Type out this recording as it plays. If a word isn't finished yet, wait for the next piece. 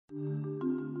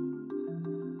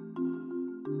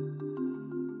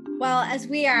Well, as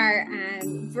we are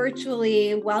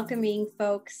virtually welcoming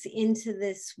folks into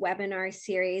this webinar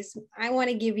series, I want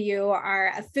to give you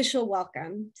our official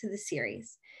welcome to the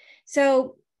series.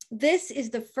 So this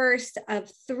is the first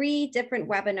of 3 different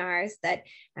webinars that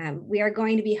we are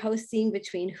going to be hosting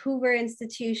between Hoover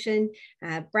Institution,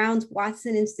 Brown's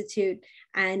Watson Institute,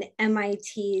 and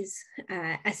MIT's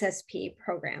SSP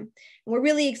program. And we're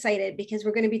really excited because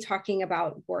we're going to be talking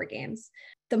about war games.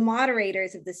 The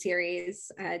moderators of the series,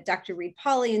 Dr. Reed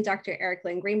Pauly and Dr. Eric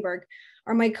Lynn Greenberg,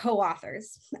 are my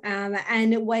co-authors.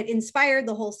 And what inspired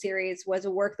the whole series was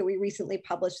a work that we recently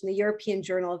published in the European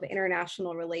Journal of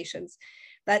International Relations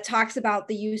that talks about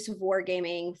the use of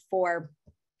wargaming for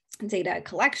data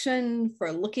collection,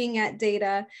 for looking at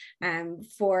data,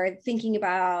 for thinking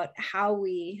about how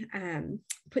we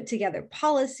put together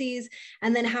policies,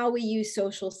 and then how we use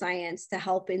social science to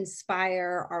help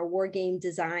inspire our war game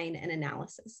design and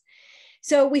analysis.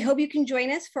 So we hope you can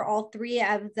join us for all 3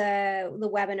 of the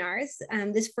webinars.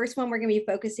 This first one, we're going to be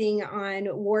focusing on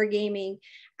wargaming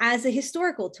as a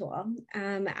historical tool,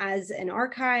 as an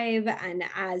archive and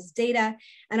as data.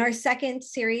 And our second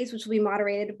series, which will be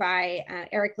moderated by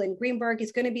Eric Lynn Greenberg,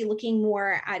 is going to be looking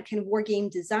more at kind of war game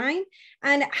design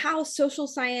and how social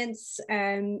science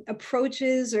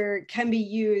approaches or can be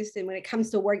used when it comes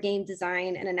to war game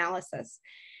design and analysis.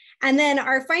 And then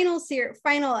our final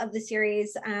of the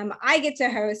series, I get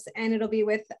to host, and it'll be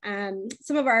with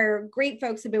some of our great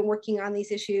folks who have been working on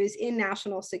these issues in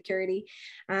national security,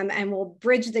 and we'll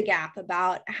bridge the gap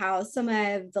about how some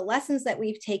of the lessons that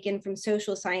we've taken from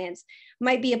social science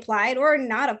might be applied or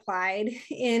not applied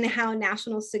in how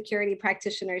national security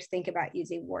practitioners think about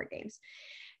using war games.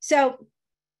 So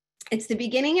it's the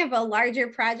beginning of a larger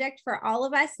project for all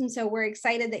of us. And so we're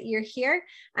excited that you're here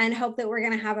and hope that we're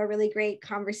going to have a really great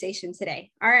conversation today.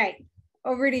 All right,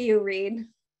 over to you, Reed.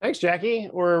 Thanks, Jackie.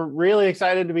 We're really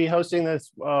excited to be hosting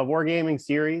this wargaming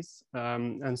series.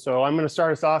 And so I'm going to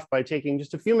start us off by taking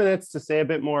just a few minutes to say a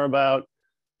bit more about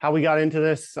how we got into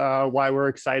this, why we're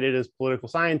excited as political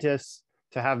scientists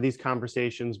to have these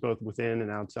conversations both within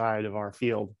and outside of our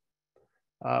field.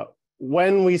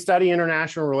 When we study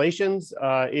international relations,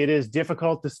 it is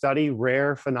difficult to study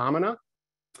rare phenomena,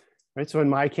 right? So in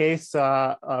my case,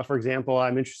 for example,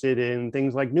 I'm interested in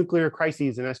things like nuclear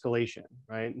crises and escalation,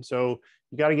 right? And so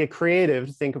you got to get creative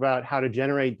to think about how to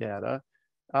generate data.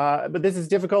 But this is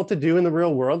difficult to do in the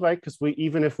real world, right? Because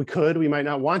even if we could, we might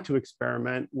not want to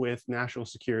experiment with national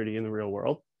security in the real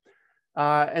world.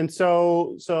 And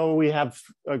so we have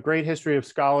a great history of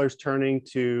scholars turning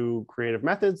to creative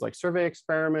methods like survey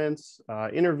experiments,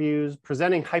 interviews,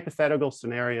 presenting hypothetical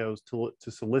scenarios to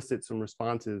solicit some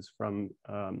responses from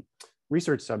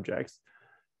research subjects.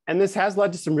 And this has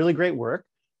led to some really great work.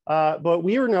 But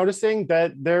we were noticing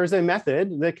that there's a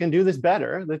method that can do this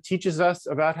better, that teaches us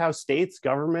about how states,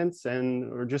 governments,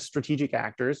 or just strategic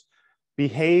actors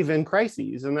behave in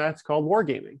crises, and that's called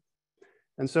wargaming.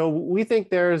 And so we think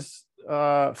there's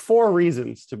 4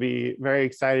 reasons to be very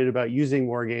excited about using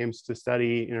war games to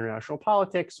study international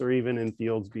politics or even in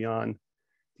fields beyond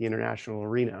the international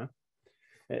arena.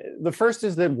 The first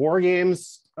is that war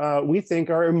games, we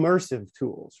think, are immersive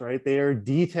tools, right? They are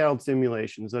detailed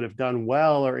simulations that have done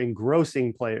well or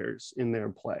engrossing players in their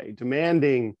play,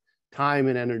 demanding time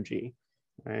and energy,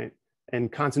 right?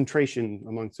 And concentration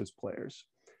amongst its players.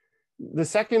 The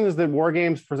second is that war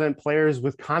games present players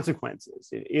with consequences.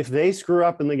 If they screw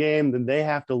up in the game, then they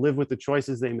have to live with the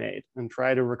choices they made and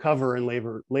try to recover in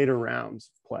later rounds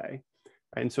of play.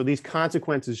 And so these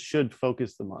consequences should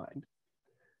focus the mind.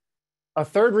 A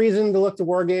third reason to look to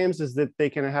war games is that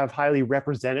they can have highly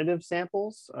representative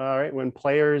samples, right? When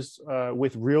players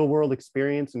with real world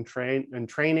experience and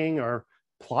training are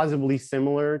plausibly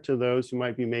similar to those who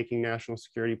might be making national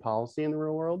security policy in the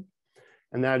real world.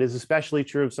 And that is especially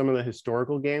true of some of the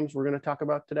historical games we're going to talk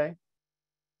about today.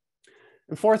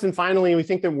 And fourth and finally, we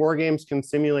think that war games can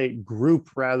simulate group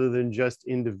rather than just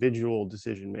individual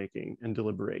decision-making and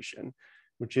deliberation,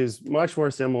 which is much more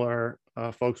similar,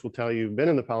 folks will tell you who've been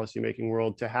in the policymaking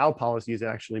world, to how policy is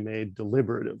actually made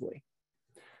deliberatively.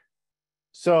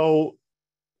 So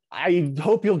I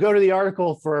hope you'll go to the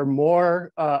article for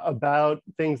more about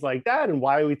things like that and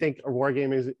why we think a war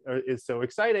game is so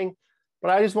exciting. But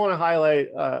I just want to highlight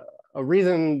a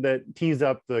reason that tees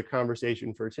up the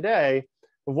conversation for today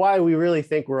of why we really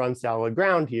think we're on solid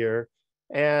ground here.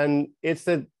 And it's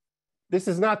that this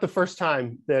is not the first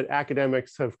time that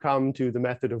academics have come to the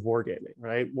method of wargaming,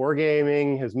 right?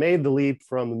 Wargaming has made the leap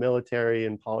from the military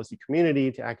and policy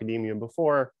community to academia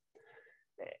before.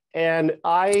 And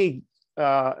I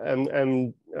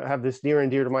and have this near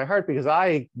and dear to my heart because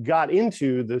I got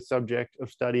into the subject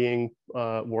of studying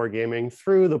wargaming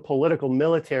through the political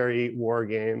military war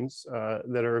games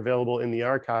that are available in the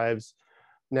archives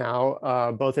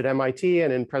now, both at MIT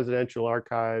and in presidential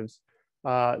archives,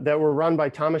 that were run by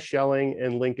Thomas Schelling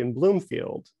and Lincoln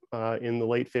Bloomfield in the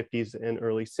late 50s and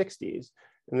early 60s.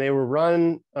 And they were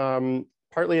run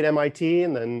partly at MIT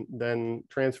and then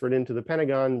transferred into the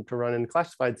Pentagon to run in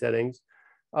classified settings.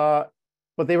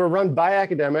 But they were run by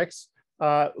academics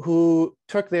who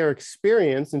took their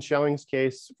experience, in Schelling's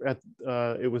case,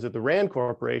 it was at the Rand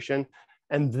Corporation,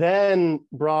 and then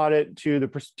brought it to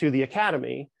the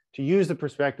academy to use the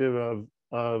perspective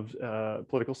of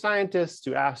political scientists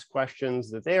to ask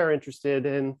questions that they are interested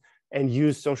in and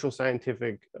use social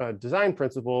scientific design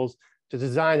principles to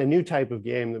design a new type of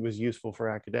game that was useful for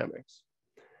academics,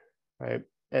 right?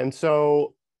 And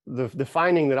so the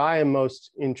finding that I am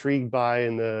most intrigued by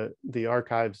in the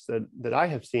archives that I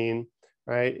have seen,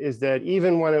 right, is that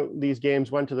even when these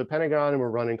games went to the Pentagon and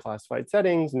were run in classified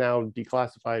settings, now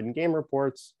declassified in game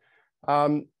reports,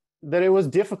 that it was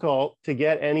difficult to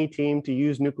get any team to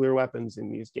use nuclear weapons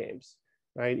in these games,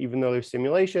 right? Even though there's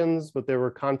simulations, but there were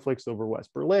conflicts over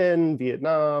West Berlin,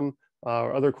 Vietnam,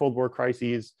 or other Cold War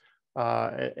crises.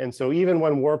 And so even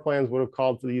when war plans would have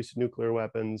called for the use of nuclear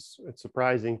weapons, it's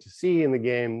surprising to see in the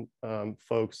game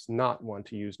folks not want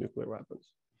to use nuclear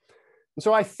weapons. And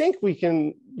so I think we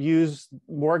can use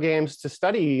war games to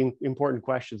study important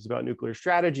questions about nuclear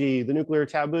strategy, the nuclear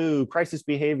taboo, crisis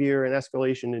behavior, and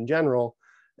escalation in general,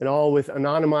 and all with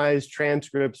anonymized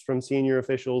transcripts from senior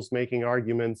officials making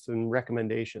arguments and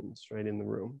recommendations right in the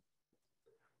room.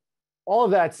 All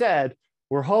of that said,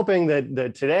 we're hoping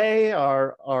that today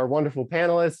our wonderful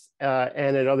panelists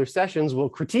and at other sessions will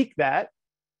critique that,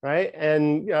 right,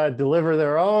 and deliver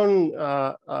their own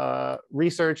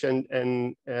research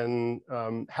and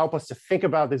help us to think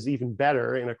about this even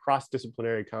better in a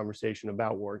cross-disciplinary conversation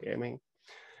about wargaming.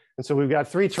 And so we've got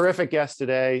three terrific guests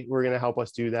today. We're going to help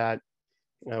us do that.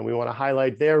 We want to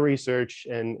highlight their research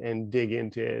and dig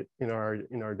into it in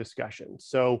our discussion.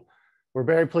 So we're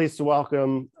very pleased to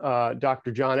welcome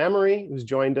Dr. John Emery, who's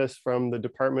joined us from the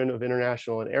Department of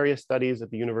International and Area Studies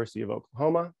at the University of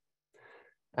Oklahoma.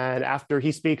 And after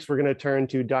he speaks, we're going to turn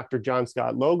to Dr. John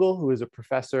Scott Logel, who is a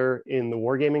professor in the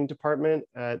Wargaming department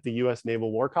at the U.S.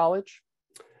 Naval War College.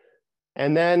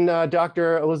 And then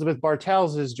Dr. Elizabeth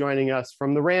Bartels is joining us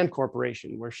from the Rand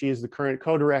Corporation, where she is the current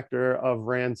co-director of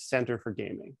Rand's Center for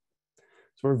Gaming.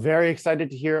 So we're very excited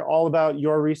to hear all about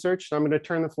your research. So I'm going to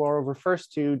turn the floor over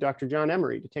first to Dr. John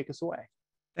Emery to take us away.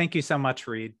 Thank you so much,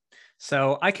 Reed.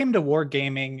 So I came to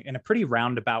wargaming in a pretty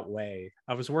roundabout way.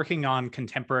 I was working on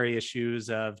contemporary issues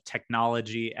of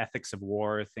technology, ethics of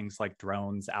war, things like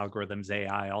drones, algorithms,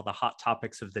 AI, all the hot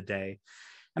topics of the day.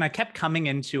 And I kept coming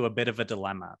into a bit of a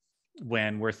dilemma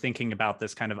when we're thinking about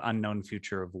this kind of unknown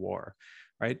future of war,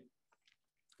 right?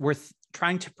 We're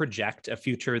trying to project a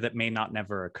future that may not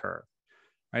never occur.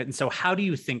 Right? And so how do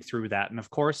you think through that? And of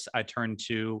course, I turned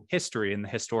to history and the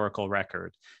historical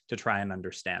record to try and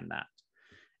understand that.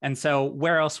 And so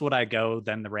where else would I go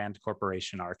than the Rand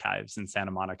Corporation archives in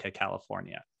Santa Monica,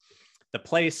 California? The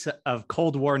place of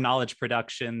Cold War knowledge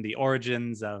production, the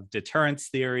origins of deterrence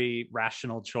theory,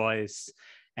 rational choice,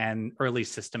 and early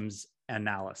systems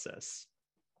analysis.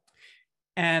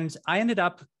 And I ended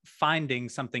up finding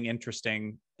something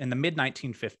interesting in the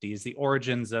mid-1950s, the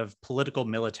origins of political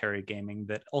military gaming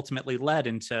that ultimately led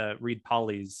into Reed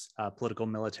Pauly's political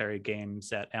military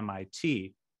games at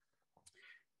MIT.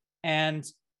 And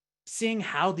seeing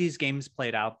how these games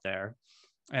played out there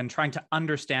and trying to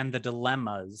understand the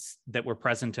dilemmas that were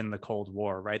present in the Cold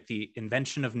War, right? The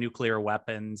invention of nuclear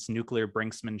weapons, nuclear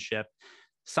brinksmanship,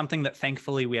 something that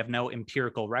thankfully we have no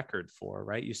empirical record for,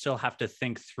 right? You still have to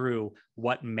think through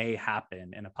what may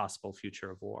happen in a possible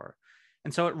future of war.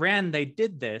 And so at Rand, they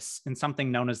did this in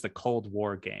something known as the Cold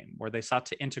War game, where they sought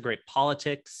to integrate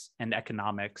politics and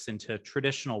economics into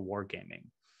traditional wargaming.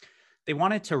 They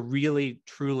wanted to really,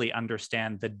 truly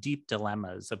understand the deep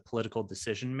dilemmas of political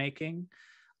decision-making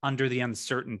under the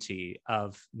uncertainty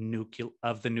of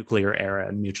the nuclear era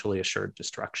and mutually assured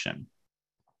destruction.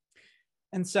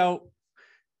 And so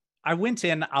I went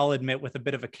in, I'll admit, with a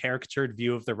bit of a caricatured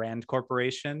view of the Rand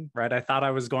Corporation, right? I thought I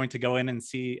was going to go in and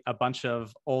see a bunch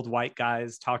of old white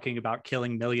guys talking about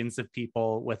killing millions of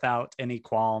people without any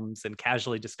qualms and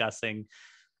casually discussing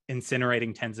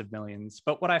incinerating tens of millions.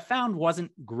 But what I found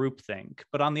wasn't groupthink,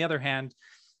 but on the other hand,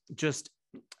 just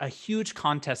a huge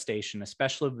contestation,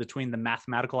 especially between the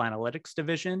mathematical analytics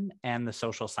division and the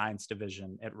social science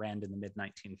division at Rand in the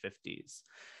mid-1950s.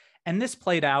 And this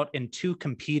played out in two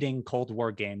competing Cold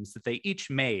War games that they each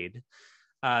made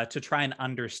to try and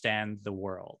understand the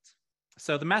world.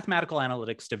 So the Mathematical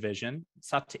Analytics Division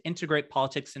sought to integrate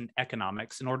politics and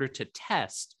economics in order to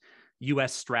test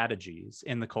US strategies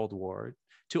in the Cold War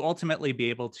to ultimately be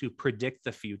able to predict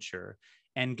the future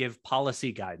and give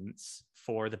policy guidance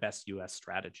for the best US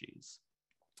strategies.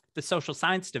 The Social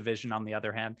Science Division, on the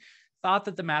other hand, thought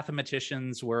that the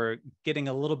mathematicians were getting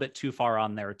a little bit too far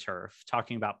on their turf,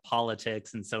 talking about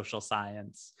politics and social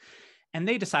science. And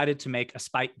they decided to make a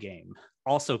spike game,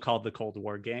 also called the Cold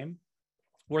War game,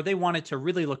 where they wanted to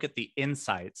really look at the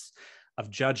insights of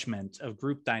judgment, of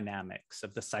group dynamics,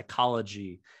 of the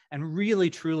psychology, and really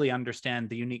truly understand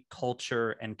the unique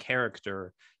culture and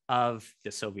character of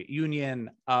the Soviet Union,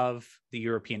 of the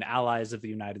European allies of the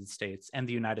United States, and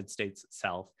the United States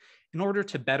itself, in order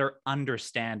to better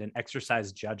understand and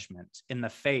exercise judgment in the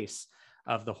face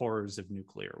of the horrors of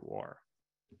nuclear war.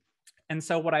 And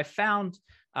so what I found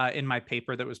in my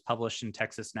paper that was published in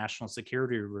Texas National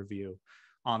Security Review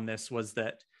on this was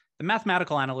that the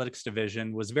Mathematical Analytics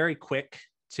Division was very quick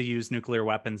to use nuclear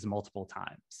weapons multiple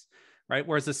times, right?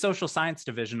 Whereas the Social Science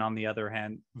Division, on the other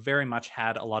hand, very much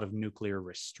had a lot of nuclear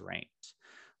restraint,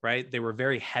 right? They were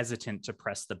very hesitant to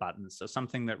press the buttons. So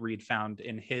something that Reed found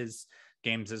in his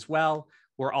games as well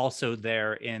were also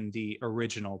there in the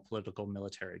original political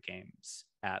military games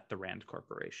at the Rand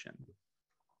Corporation.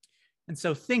 And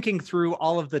so thinking through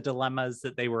all of the dilemmas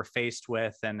that they were faced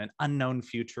with and an unknown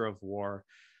future of war,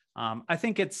 I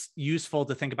think it's useful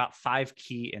to think about 5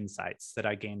 key insights that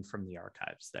I gained from the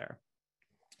archives there.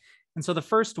 And so the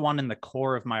first one in the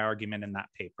core of my argument in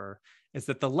that paper is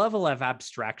that the level of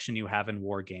abstraction you have in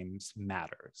war games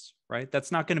matters, right?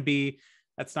 That's not going to be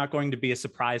a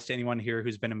surprise to anyone here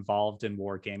who's been involved in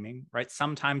wargaming, right?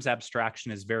 Sometimes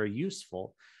abstraction is very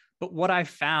useful, but what I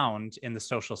found in the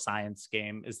social science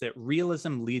game is that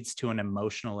realism leads to an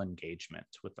emotional engagement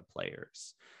with the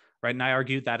players, right? And I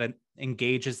argued that it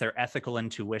engages their ethical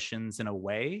intuitions in a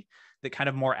way that kind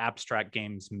of more abstract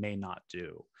games may not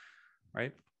do,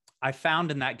 right? I found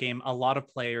in that game a lot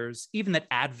of players, even that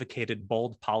advocated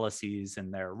bold policies in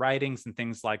their writings and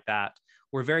things like that,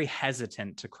 were very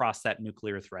hesitant to cross that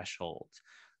nuclear threshold,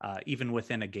 even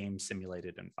within a game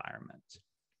simulated environment.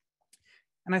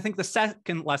 And I think the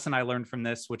second lesson I learned from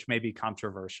this, which may be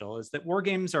controversial, is that war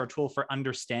games are a tool for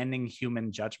understanding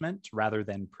human judgment rather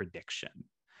than prediction,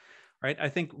 right? I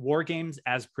think war games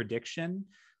as prediction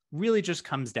really just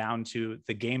comes down to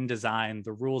the game design,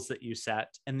 the rules that you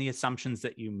set, and the assumptions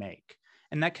that you make.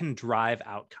 And that can drive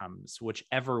outcomes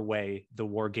whichever way the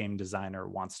war game designer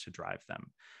wants to drive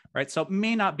them, right? So it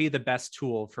may not be the best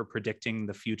tool for predicting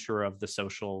the future of the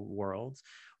social world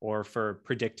or for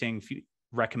predicting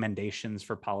recommendations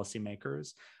for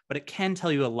policymakers, but it can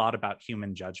tell you a lot about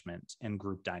human judgment and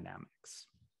group dynamics.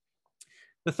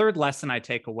 The third lesson I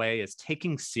take away is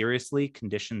taking seriously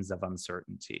conditions of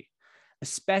uncertainty,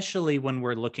 especially when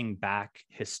we're looking back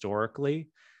historically.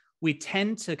 We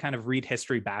tend to kind of read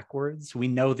history backwards. We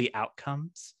know the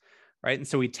outcomes, right? And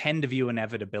so we tend to view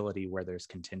inevitability where there's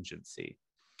contingency.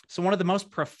 So one of the most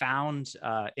profound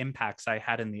impacts I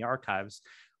had in the archives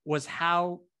was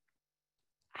how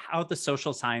the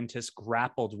social scientists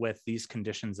grappled with these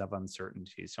conditions of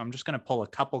uncertainty. So I'm just going to pull a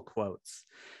couple quotes,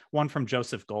 one from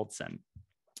Joseph Goldson.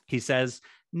 He says,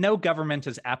 "No government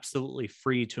is absolutely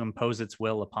free to impose its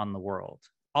will upon the world.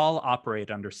 All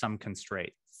operate under some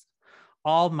constraints.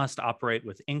 All must operate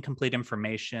with incomplete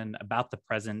information about the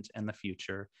present and the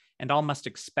future, and all must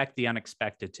expect the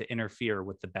unexpected to interfere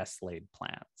with the best laid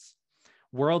plans.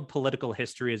 World political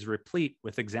history is replete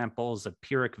with examples of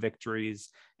Pyrrhic victories,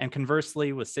 and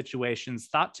conversely with situations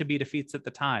thought to be defeats at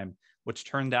the time, which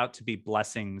turned out to be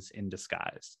blessings in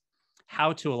disguise.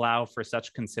 How to allow for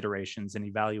such considerations in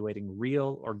evaluating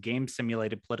real or game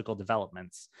simulated political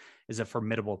developments is a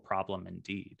formidable problem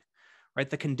indeed." Right?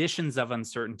 The conditions of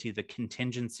uncertainty, the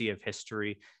contingency of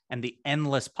history, and the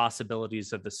endless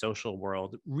possibilities of the social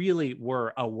world really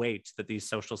were a weight that these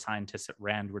social scientists at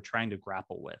Rand were trying to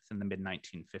grapple with in the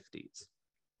mid-1950s.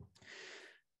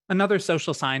 Another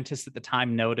social scientist at the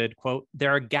time noted, quote,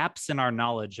 "There are gaps in our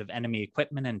knowledge of enemy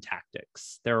equipment and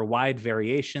tactics. There are wide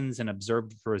variations in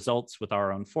observed results with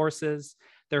our own forces.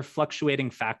 There are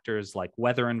fluctuating factors like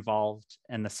weather involved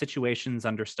and the situations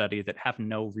under study that have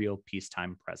no real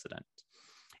peacetime precedent.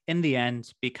 In the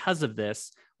end, because of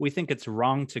this, we think it's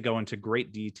wrong to go into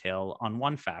great detail on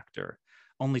one factor,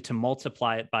 only to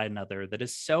multiply it by another that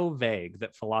is so vague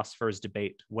that philosophers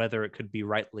debate whether it could be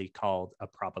rightly called a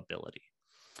probability."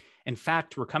 In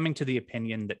fact, we're coming to the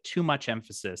opinion that too much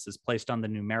emphasis is placed on the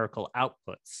numerical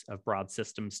outputs of broad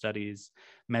system studies,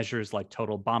 measures like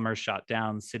total bombers shot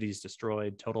down, cities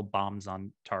destroyed, total bombs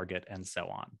on target, and so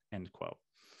on, end quote.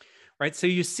 Right, so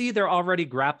you see they're already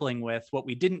grappling with what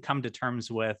we didn't come to terms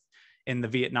with in the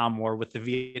Vietnam War with the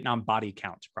Vietnam body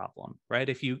count problem, right?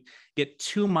 If you get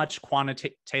too much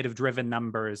quantitative driven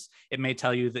numbers, it may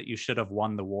tell you that you should have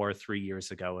won the war 3 years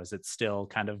ago, as it's still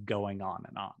kind of going on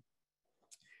and on.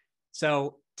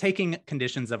 So taking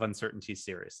conditions of uncertainty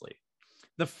seriously.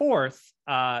 The fourth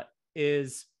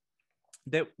is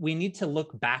that we need to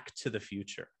look back to the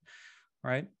future,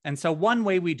 right? And so one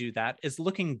way we do that is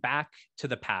looking back to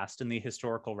the past in the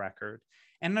historical record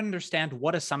and understand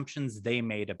what assumptions they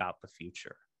made about the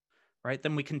future, right?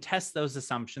 Then we can test those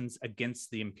assumptions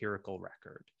against the empirical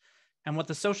record. And what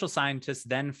the social scientists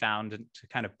then found to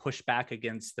kind of push back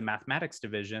against the mathematics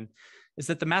division is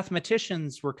that the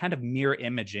mathematicians were kind of mirror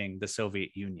imaging the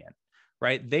Soviet Union,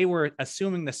 right? They were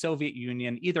assuming the Soviet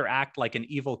Union either act like an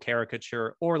evil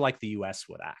caricature or like the US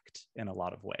would act in a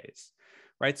lot of ways,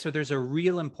 right? So there's a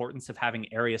real importance of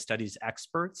having area studies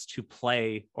experts to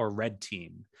play or red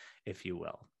team, if you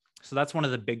will. So that's one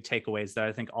of the big takeaways that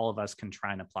I think all of us can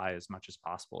try and apply as much as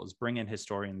possible, is bring in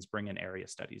historians, bring in area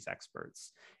studies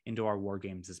experts into our war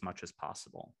games as much as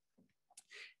possible.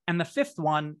 And the fifth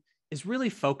one is really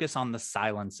focus on the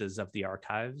silences of the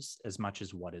archives as much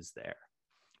as what is there,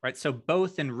 right? So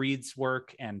both in Reed's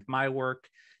work and my work,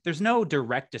 there's no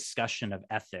direct discussion of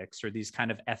ethics or these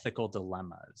kind of ethical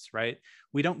dilemmas, right?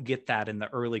 We don't get that in the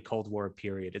early Cold War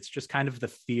period. It's just kind of the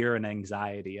fear and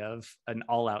anxiety of an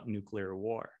all-out nuclear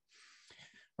war,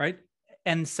 right?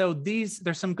 And so there's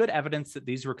some good evidence that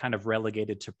these were kind of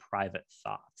relegated to private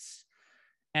thoughts.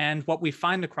 And what we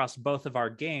find across both of our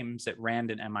games at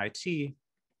RAND and MIT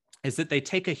is that they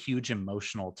take a huge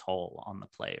emotional toll on the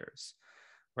players,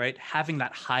 right? Having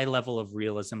that high level of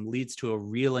realism leads to a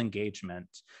real engagement.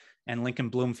 And Lincoln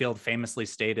Bloomfield famously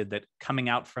stated that coming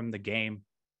out from the game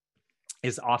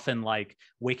is often like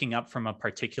waking up from a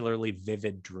particularly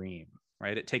vivid dream,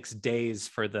 right? It takes days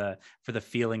for the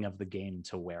feeling of the game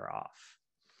to wear off.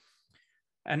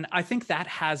 And I think that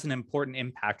has an important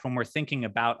impact when we're thinking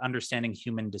about understanding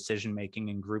human decision-making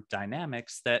and group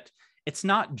dynamics, that it's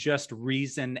not just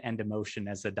reason and emotion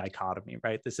as a dichotomy,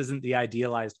 right? This isn't the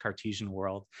idealized Cartesian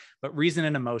world, but reason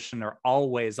and emotion are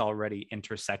always already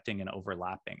intersecting and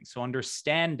overlapping. So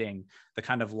understanding the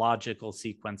kind of logical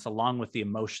sequence along with the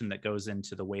emotion that goes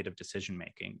into the weight of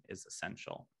decision-making is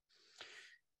essential.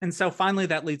 And so finally,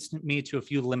 that leads me to a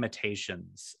few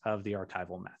limitations of the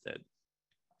archival method.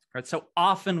 Right, so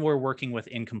often we're working with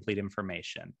incomplete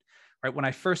information. Right, when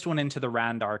I first went into the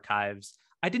RAND archives,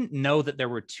 I didn't know that there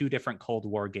were two different Cold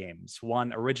War games,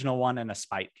 one original one and a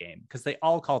spite game, because they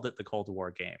all called it the Cold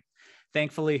War game.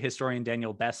 Thankfully, historian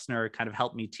Daniel Bessner kind of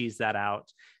helped me tease that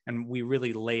out, and we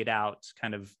really laid out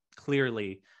kind of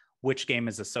clearly which game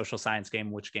is a social science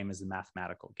game, which game is a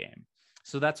mathematical game.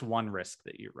 So that's one risk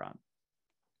that you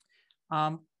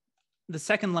run. The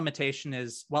second limitation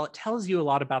is, while it tells you a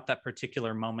lot about that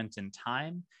particular moment in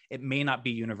time, it may not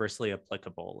be universally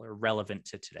applicable or relevant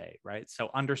to today, right? So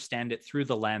understand it through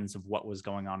the lens of what was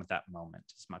going on at that moment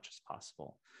as much as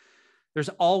possible. There's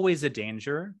always a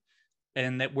danger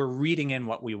in that we're reading in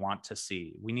what we want to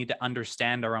see. We need to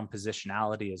understand our own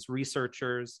positionality as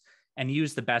researchers and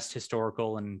use the best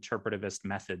historical and interpretivist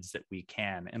methods that we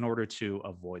can in order to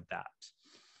avoid that.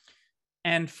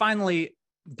 And finally,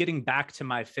 getting back to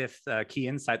my fifth key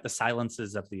insight, the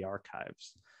silences of the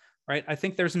archives, right? I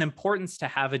think there's an importance to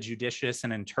have a judicious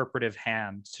and interpretive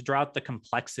hand to draw out the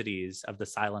complexities of the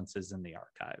silences in the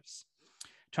archives,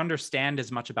 to understand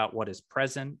as much about what is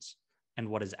present and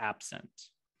what is absent.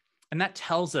 And that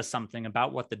tells us something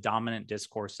about what the dominant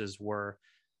discourses were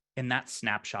in that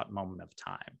snapshot moment of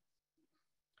time,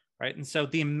 right? And so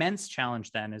the immense challenge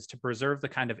then is to preserve the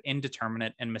kind of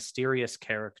indeterminate and mysterious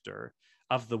character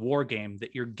of the war game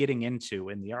that you're getting into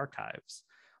in the archives,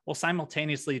 while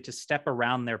simultaneously to step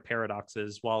around their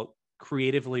paradoxes while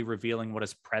creatively revealing what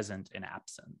is present in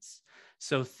absence.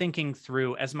 So thinking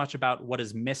through as much about what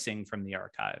is missing from the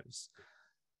archives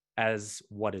as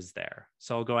what is there.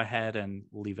 So I'll go ahead and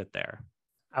leave it there.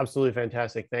 Absolutely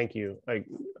fantastic. Thank you. I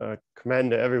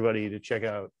commend to everybody to check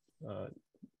out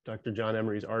Dr. John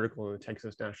Emery's article in the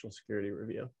Texas National Security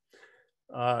Review.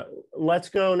 Let's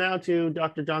go now to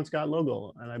Dr. John Scott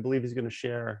Logel, and I believe he's going to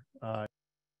share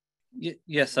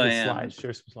yes, I am. Slides.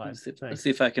 Share some slides. Let's see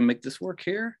if I can make this work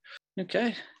here.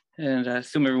 Okay, and I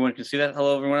assume everyone can see that.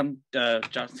 Hello, everyone. I'm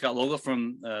John Scott Logel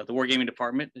from the Wargaming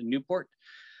Department in Newport.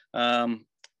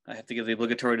 I have to give the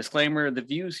obligatory disclaimer. The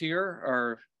views here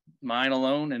are mine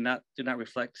alone and do not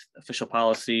reflect official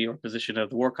policy or position of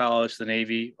the War College, the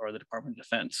Navy, or the Department of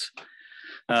Defense.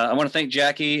 I want to thank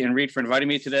Jackie and Reed for inviting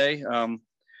me today.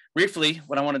 Briefly,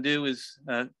 what I want to do is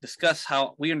discuss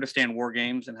how we understand war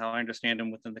games and how I understand them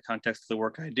within the context of the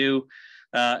work I do.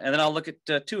 And then I'll look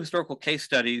at two historical case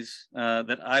studies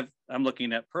that I'm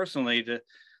looking at personally to,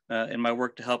 in my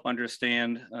work to help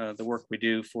understand the work we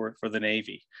do for the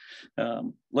Navy.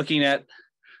 Looking at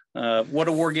what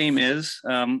a war game is,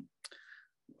 the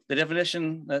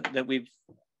definition that we've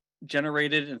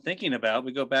generated and thinking about,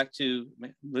 we go back to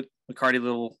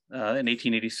McCarty-Little in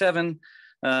 1887,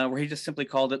 where he just simply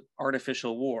called it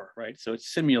artificial war, right? So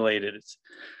it's simulated. It's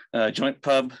Joint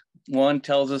Pub 1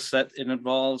 tells us that it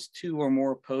involves two or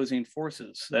more opposing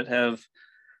forces that have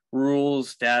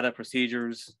rules, data,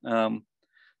 procedures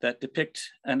that depict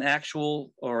an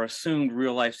actual or assumed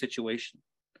real life situation.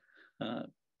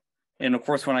 And of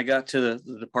course, when I got to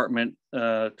the department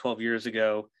 12 years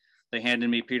ago, they handed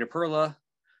me Peter Perla,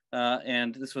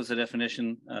 and this was a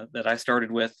definition that I started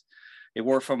with. A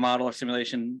warfare model or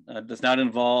simulation does not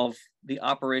involve the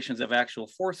operations of actual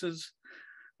forces,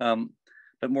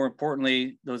 but more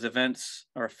importantly, those events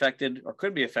are affected or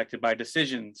could be affected by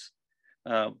decisions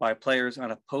by players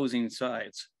on opposing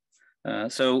sides.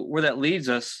 So where that leads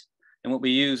us and what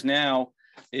we use now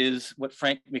is what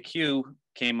Frank McHugh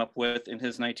came up with in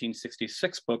his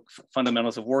 1966 book,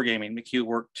 Fundamentals of Wargaming. McHugh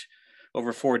worked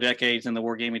over 4 decades in the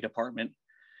wargaming department.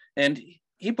 And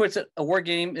he puts it, a war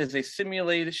game is a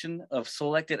simulation of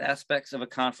selected aspects of a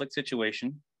conflict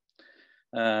situation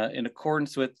in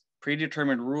accordance with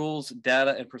predetermined rules,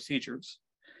 data, and procedures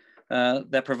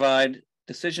that provide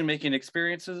decision-making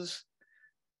experiences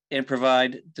and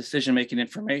provide decision-making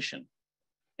information.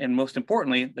 And most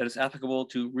importantly, that is applicable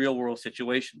to real-world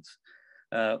situations.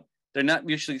 They're not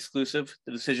mutually exclusive,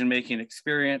 the decision-making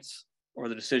experience or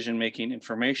the decision-making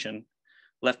information,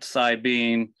 left side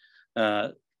being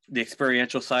the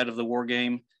experiential side of the war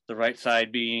game, the right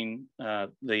side being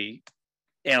the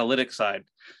analytic side.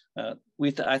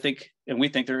 We think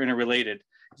they're interrelated.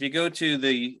 If you go to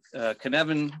the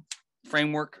Cynefin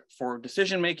framework for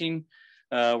decision making,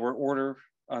 where order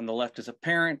on the left is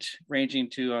apparent, ranging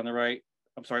to on the right.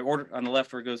 Order on the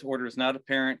left where it goes order is not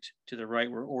apparent, to the right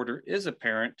where order is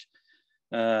apparent.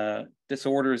 This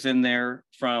order is in there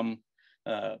from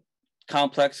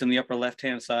complex in the upper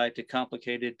left-hand side to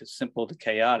complicated to simple to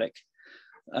chaotic.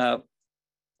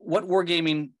 What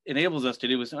wargaming enables us to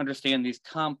do is understand these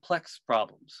complex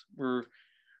problems.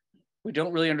 We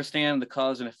don't really understand the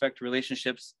cause and effect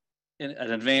relationships in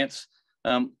advance,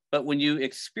 but when you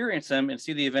experience them and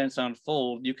see the events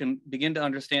unfold, you can begin to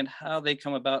understand how they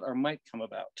come about or might come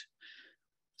about.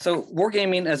 So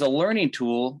wargaming as a learning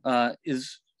tool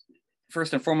is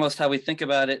first and foremost how we think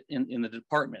about it in the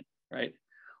department, right?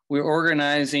 We're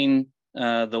organizing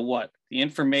the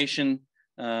information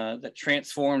that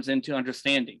transforms into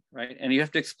understanding, right? And you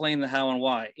have to explain the how and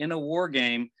why. In a war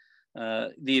game,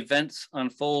 the events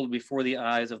unfold before the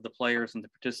eyes of the players and the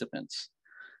participants.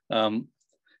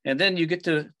 And then you get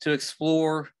to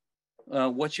explore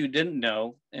what you didn't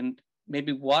know and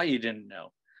maybe why you didn't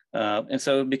know. And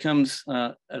so it becomes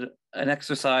an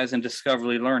exercise in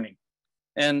discovery learning.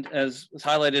 And as was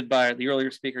highlighted by the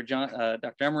earlier speaker,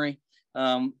 Dr. Emery,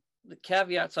 the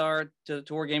caveats are to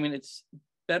wargaming, it's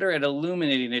better at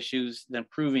illuminating issues than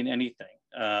proving anything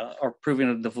or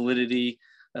proving the validity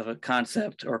of a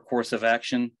concept or course of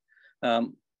action.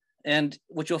 And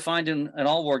what you'll find in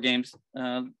all war games,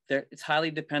 it's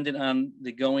highly dependent on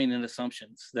the going in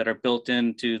assumptions that are built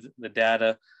into the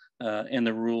data and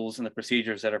the rules and the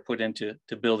procedures that are put into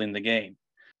building the game.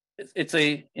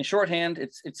 In shorthand,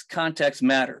 it's context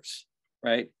matters,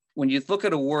 right? When you look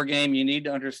at a war game, you need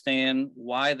to understand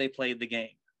why they played the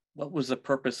game. What was the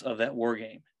purpose of that war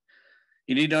game?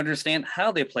 You need to understand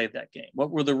how they played that game.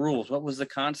 What were the rules? What was the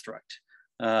construct?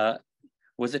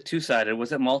 Was it two-sided?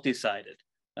 Was it multi-sided?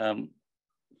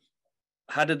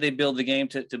 How did they build the game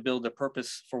to build the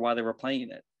purpose for why they were playing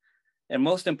it? And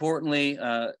most importantly,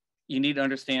 you need to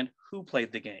understand who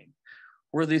played the game.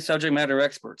 Were these subject matter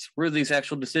experts? Were these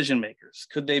actual decision makers?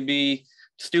 Could they be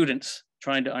students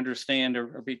trying to understand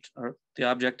or the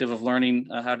objective of learning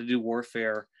how to do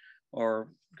warfare or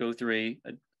go through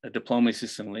a diplomacy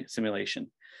simulation?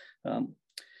 And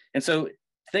so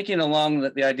thinking along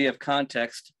the idea of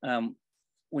context,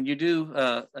 when you do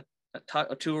a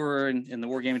tour in the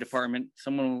wargaming department,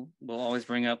 someone will always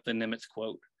bring up the Nimitz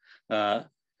quote.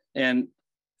 And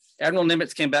Admiral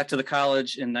Nimitz came back to the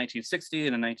college in 1960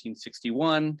 and in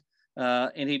 1961,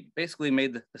 and he basically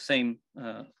made the same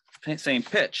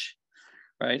pitch,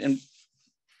 right? And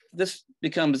this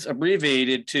becomes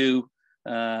abbreviated to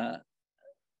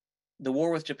the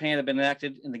war with Japan had been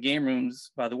enacted in the game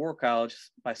rooms by the War College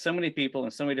by so many people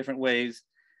in so many different ways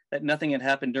that nothing had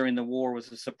happened during the war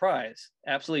was a surprise.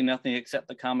 Absolutely nothing except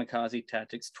the kamikaze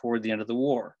tactics toward the end of the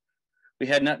war. We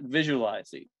had not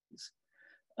visualized these.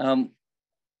 And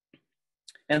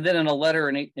then in a letter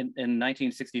in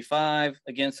 1965,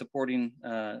 again supporting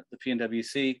the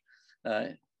PNWC,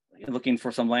 looking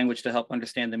for some language to help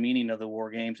understand the meaning of the war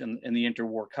games and the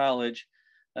interwar college,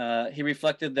 he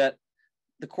reflected that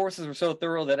the courses were so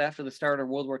thorough that after the start of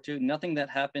World War II, nothing that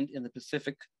happened in the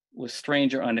Pacific was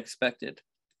strange or unexpected.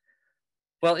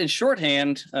 Well, in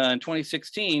shorthand, in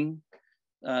 2016,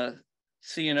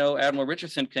 CNO Admiral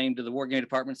Richardson came to the Wargaming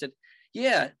department and said,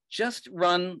 yeah, just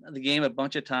run the game a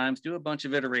bunch of times, do a bunch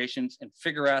of iterations, and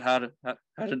figure out how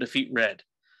to defeat Red.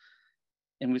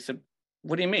 And we said,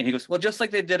 what do you mean? He goes, well, just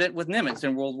like they did it with Nimitz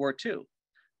in World War II.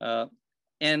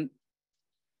 And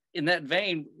in that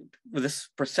vein, with this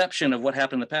perception of what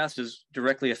happened in the past is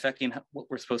directly affecting what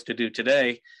we're supposed to do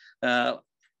today.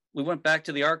 We went back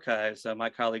to the archives, my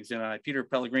colleagues and I. Peter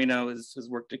Pellegrino has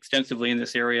worked extensively in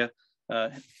this area.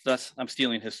 Thus, I'm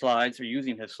stealing his slides or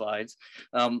using his slides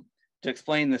to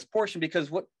explain this portion, because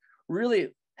what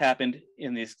really happened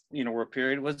in this war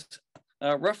period was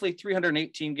roughly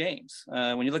 318 games.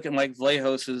 When you look at Mike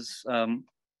Vlahos's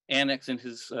annex in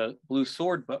his Blue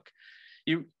Sword book,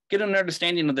 you get an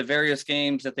understanding of the various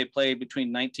games that they played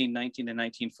between 1919 and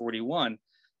 1941.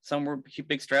 Some were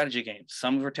big strategy games,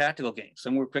 some were tactical games,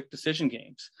 some were quick decision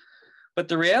games. But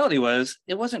the reality was,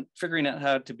 it wasn't figuring out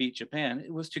how to beat Japan,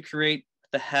 it was to create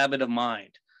the habit of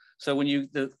mind. So when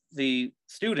the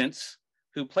students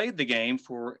who played the game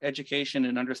for education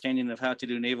and understanding of how to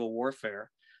do naval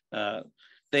warfare,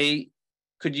 they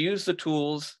could use the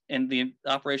tools and the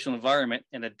operational environment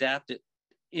and adapt it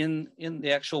in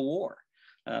the actual war.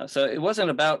 So it wasn't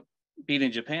about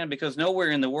beating Japan, because nowhere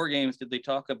in the war games did they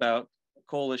talk about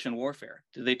coalition warfare.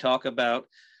 Did they talk about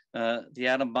the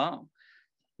atom bomb?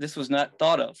 This was not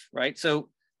thought of, right? So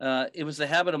it was the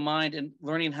habit of mind and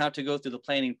learning how to go through the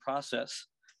planning process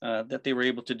that they were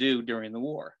able to do during the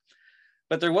war.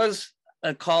 But there was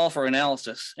a call for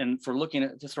analysis and for looking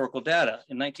at historical data.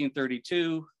 In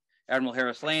 1932, Admiral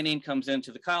Harris Lanning comes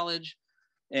into the college,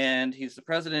 and he's the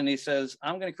president, and he says,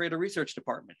 I'm going to create a research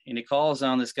department. And he calls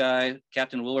on this guy,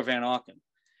 Captain Willard Van Auken.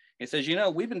 He says,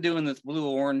 we've been doing this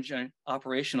blue-orange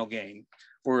operational game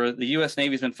where the US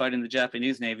Navy's been fighting the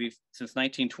Japanese Navy since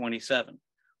 1927.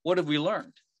 What have we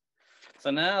learned?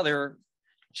 So now they're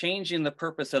changing the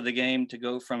purpose of the game to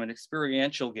go from an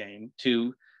experiential game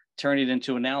to turn it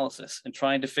into analysis and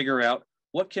trying to figure out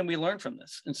what can we learn from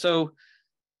this. And so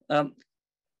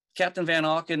Captain Van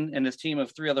Auken and his team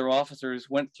of 3 other officers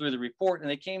went through the report, and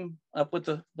they came up with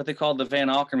what they called the Van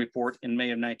Auken report in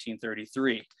May of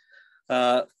 1933.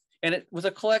 And it was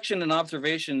a collection and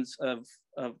observations of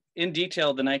in detail,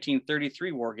 the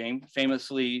 1933 war game.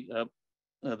 Famously,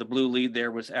 the blue lead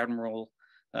there was Admiral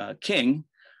King.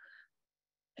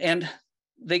 And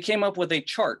they came up with a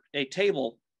chart, a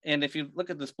table. And if you look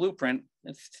at this blueprint,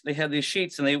 they had these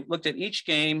sheets, and they looked at each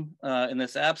game in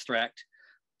this abstract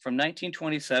from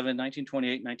 1927,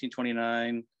 1928,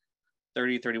 1929,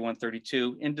 30, 31,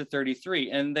 32, into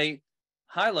 33. And they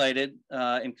highlighted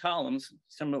in columns,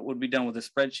 some of it would be done with a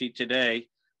spreadsheet today,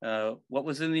 what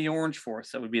was in the orange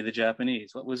force, that would be the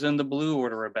Japanese, what was in the blue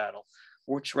order of battle,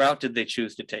 which route did they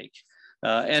choose to take.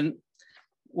 And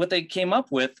what they came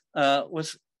up with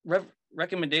was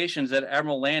recommendations that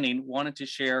Admiral Lanning wanted to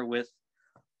share with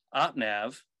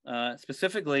OPNAV,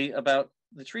 specifically about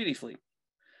the treaty fleet,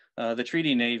 the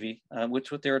treaty navy,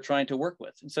 which what they were trying to work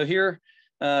with. And so here,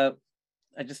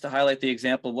 just to highlight the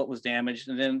example of what was damaged,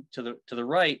 and then to the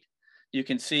right, you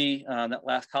can see that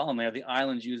last column there, the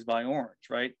islands used by orange,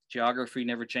 right? Geography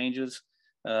never changes.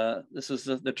 This is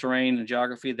the terrain and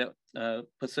geography that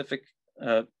Pacific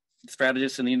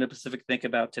strategists in the Indo-Pacific think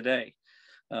about today.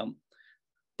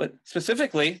 But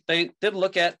specifically, they did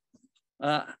look at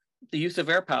the use of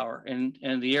air power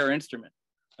and the air instrument.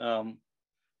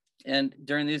 And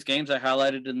during these games, I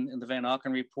highlighted in the Van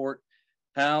Auken report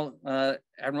how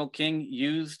Admiral King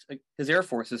used his air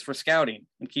forces for scouting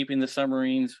and keeping the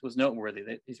submarines was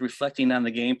noteworthy. He's reflecting on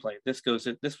the gameplay. This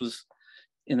was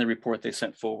in the report they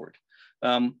sent forward.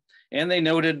 And they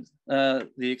noted the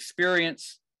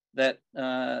experience that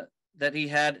he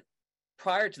had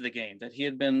prior to the game, that he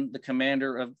had been the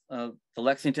commander of the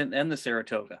Lexington and the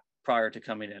Saratoga prior to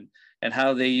coming in, and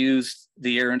how they used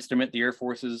the air instrument, the air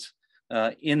forces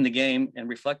in the game, and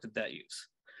reflected that use.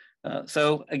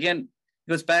 So again,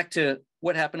 it goes back to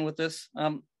what happened with this.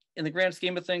 In the grand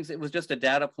scheme of things, it was just a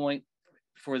data point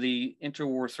for the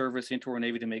interwar service, interwar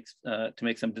Navy to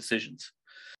make some decisions.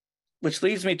 which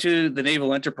leads me to the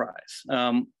naval enterprise.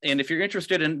 And if you're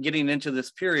interested in getting into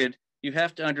this period, you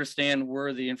have to understand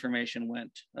where the information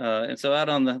went. And so out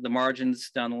on the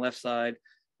margins down the left side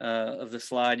of the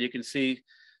slide, you can see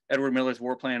Edward Miller's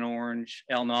War Plan Orange,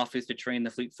 Al Noffi's To Train the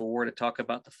Fleet for War, to talk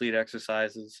about the fleet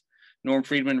exercises. Norm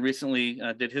Friedman recently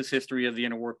did his history of the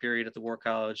interwar period at the War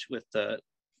College with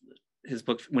his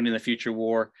book, Winning the Future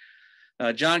War.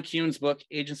 John Kuhn's book,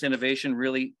 Agents Innovation,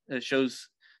 really shows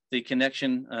the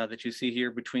connection that you see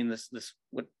here between this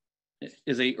what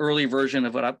is a early version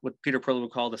of what Peter Perlow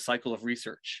would call the cycle of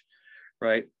research,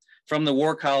 right? From the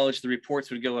War College, the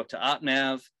reports would go up to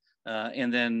OpNav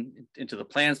and then into the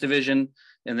plans division,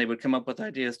 and they would come up with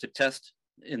ideas to test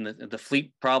in the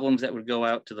fleet problems that would go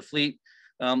out to the fleet.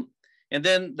 And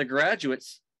then the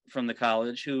graduates from the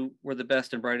college, who were the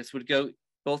best and brightest, would go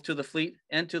both to the fleet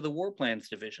and to the war plans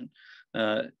division.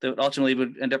 That ultimately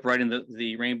would end up writing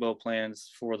the rainbow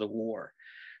plans for the war,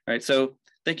 right? So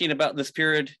thinking about this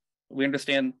period, we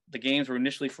understand the games were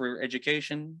initially for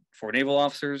education, for naval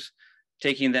officers.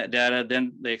 Taking that data,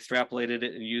 then they extrapolated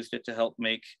it and used it to help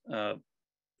make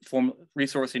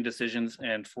resourcing decisions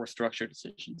and force structure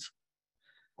decisions.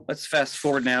 Let's fast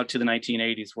forward now to the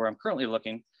 1980s, where I'm currently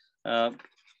looking,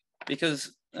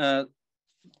 because the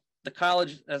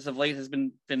college, as of late, has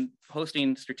been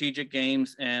hosting strategic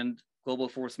games and global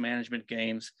force management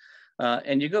games.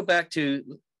 And you go back to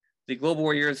the Global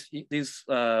War years, these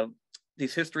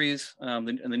histories and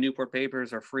the Newport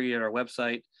papers are free at our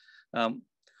website.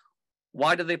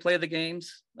 Why did they play the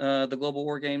games, the Global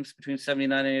War Games between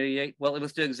 79 and 88? Well, it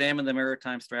was to examine the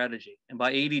maritime strategy. And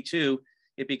by 82,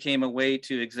 it became a way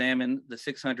to examine the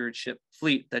 600 ship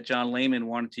fleet that John Lehman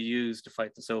wanted to use to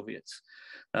fight the Soviets.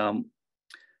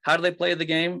 How do they play the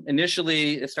game?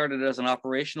 Initially, it started as an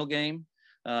operational game,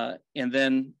 and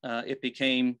then it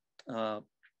became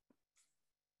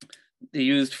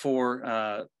used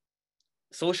for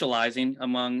socializing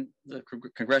among the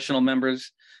congressional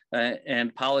members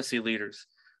and policy leaders.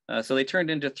 So they turned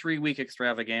into 3-week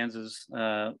extravaganzas,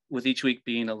 with each week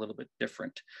being a little bit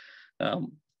different.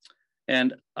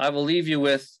 And I will leave you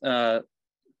with the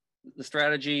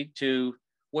strategy to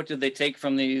what did they take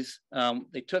from these?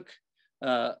 They took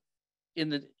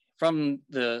from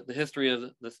the history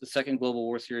of the Second Global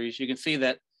War series, you can see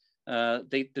that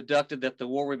they deducted that the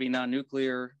war would be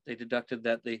non-nuclear. They deducted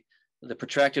that the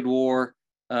protracted war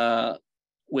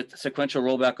with sequential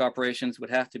rollback operations would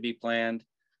have to be planned.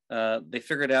 They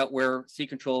figured out where sea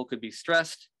control could be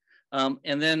stressed.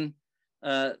 And then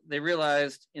they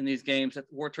realized in these games that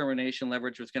war termination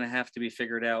leverage was going to have to be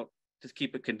figured out to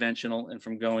keep it conventional and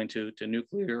from going to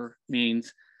nuclear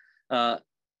means.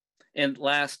 And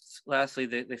lastly,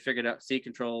 they figured out sea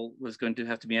control was going to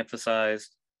have to be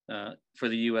emphasized for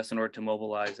the US in order to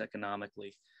mobilize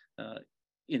economically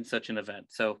in such an event.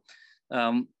 So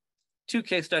 2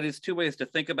 case studies, 2 ways to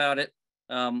think about it.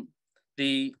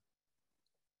 The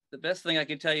best thing I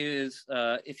can tell you is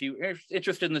if you're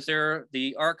interested in this era,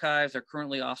 the archives are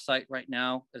currently offsite right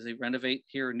now as they renovate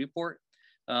here in Newport.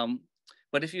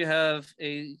 But if you have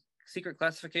a secret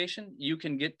classification, you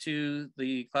can get to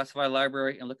the classified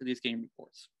library and look at these game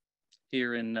reports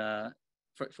here in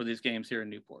for these games here in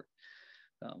Newport.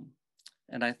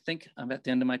 And I think I'm at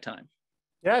the end of my time.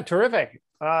 Yeah, terrific.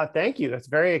 Thank you. That's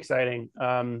very exciting.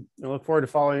 I look forward to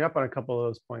following up on a couple of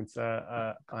those points.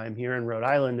 I'm here in Rhode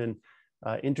Island and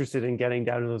interested in getting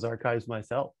down to those archives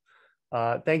myself.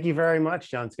 Thank you very much,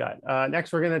 John Scott.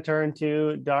 Next, we're going to turn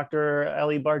to Dr.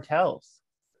 Ellie Bartels.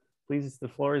 Please, the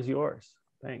floor is yours.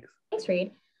 Thanks. Thanks,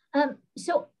 Reed.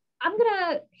 So I'm going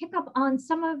to pick up on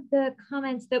some of the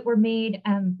comments that were made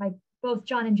by both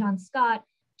John and John Scott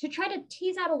to try to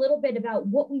tease out a little bit about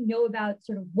what we know about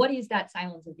sort of what is that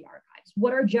silence of the archives?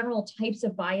 What are general types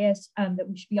of bias that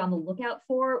we should be on the lookout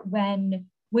for when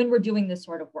we're doing this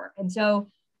sort of work? And so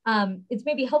it's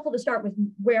maybe helpful to start with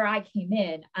where I came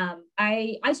in.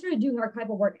 I started doing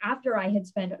archival work after I had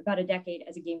spent about a decade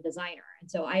as a game designer.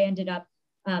 And so I ended up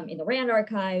in the RAND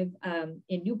archive,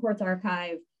 in Newport's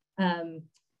archive,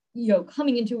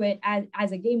 coming into it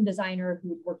as a game designer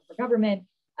who worked for government,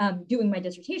 doing my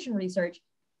dissertation research.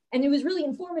 And it was really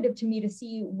informative to me to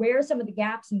see where some of the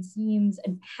gaps and seams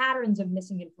and patterns of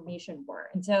missing information were.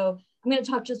 And so I'm going to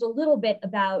talk just a little bit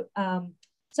about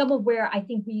some of where I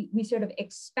think we sort of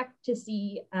expect to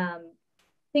see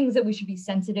things that we should be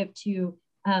sensitive to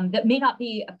that may not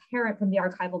be apparent from the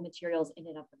archival materials in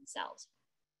and of themselves.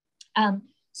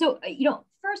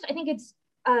 First, I think it's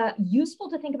useful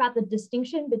to think about the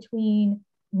distinction between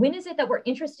when is it that we're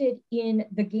interested in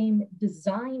the game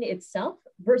design itself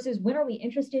versus when are we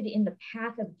interested in the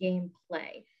path of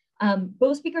gameplay.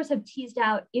 Both speakers have teased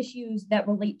out issues that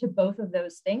relate to both of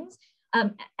those things.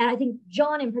 And I think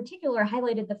John in particular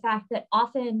highlighted the fact that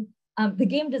often the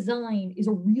game design is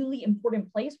a really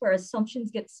important place where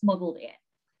assumptions get smuggled in.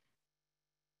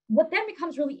 What then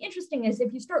becomes really interesting is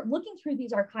if you start looking through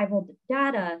these archival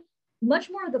data, much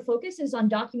more of the focus is on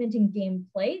documenting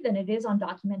gameplay than it is on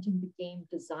documenting the game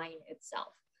design itself.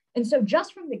 And so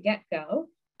just from the get-go,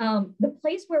 the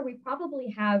place where we probably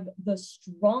have the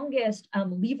strongest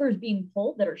levers being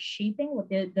pulled that are shaping what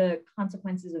the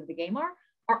consequences of the game are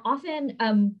often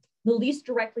the least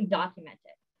directly documented.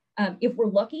 If we're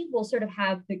lucky, we'll sort of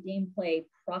have the gameplay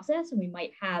process, and we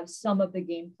might have some of the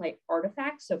gameplay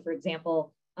artifacts. So for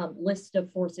example, list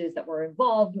of forces that were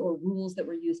involved or rules that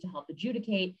were used to help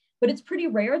adjudicate. But it's pretty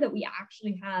rare that we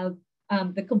actually have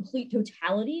the complete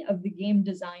totality of the game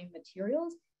design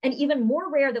materials, and even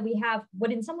more rare that we have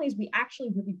what in some ways we actually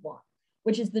really want,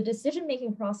 which is the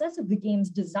decision-making process of the game's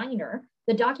designer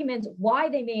that documents why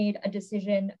they made a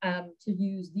decision to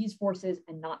use these forces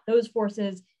and not those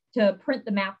forces, to print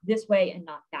the map this way and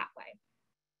not that way.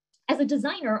 As a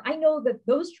designer, I know that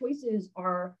those choices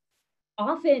are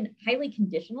often highly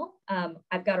conditional.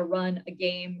 I've got to run a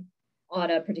game on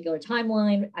a particular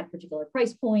timeline at a particular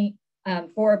price point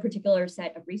for a particular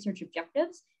set of research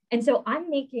objectives. And so I'm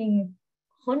making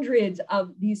hundreds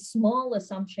of these small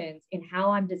assumptions in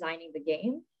how I'm designing the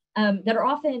game that are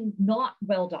often not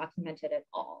well documented at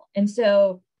all. And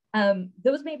so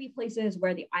those may be places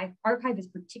where the archive is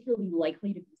particularly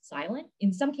likely to be silent.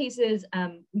 In some cases,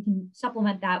 we can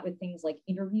supplement that with things like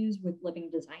interviews with living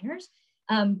designers.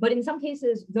 But in some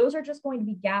cases, those are just going to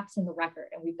be gaps in the record,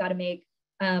 and we've got to make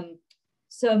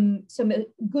some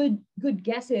good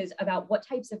guesses about what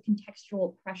types of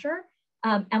contextual pressure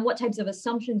and what types of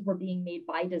assumptions were being made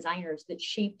by designers that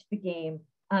shaped the game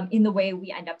in the way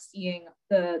we end up seeing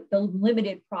the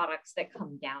limited products that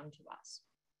come down to us.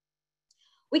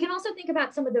 We can also think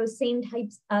about some of those same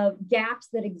types of gaps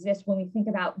that exist when we think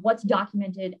about what's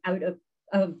documented out of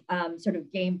sort of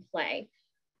gameplay.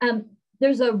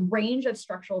 There's a range of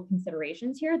structural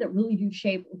considerations here that really do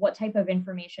shape what type of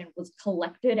information was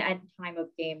collected at the time of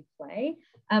gameplay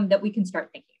that we can start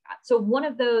thinking about. So one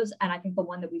of those, and I think the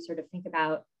one that we sort of think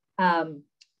about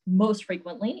most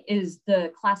frequently, is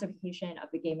the classification of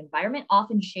the game environment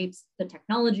often shapes the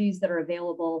technologies that are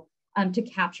available to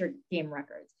capture game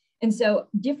records. And so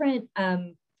different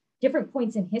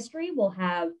points in history will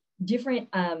have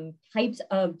different types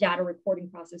of data recording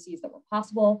processes that were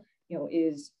possible. You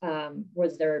know,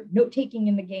 was there note-taking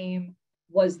in the game?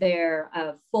 Was there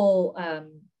a full,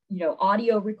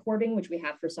 audio recording, which we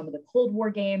have for some of the Cold War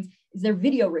games? Is there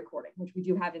video recording, which we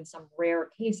do have in some rare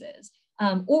cases?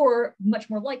 Or much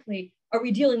more likely, are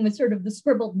we dealing with sort of the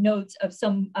scribbled notes of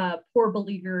some poor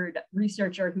beleaguered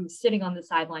researcher who's sitting on the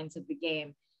sidelines of the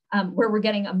game, where we're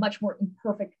getting a much more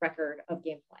imperfect record of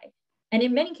gameplay? And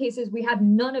in many cases, we have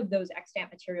none of those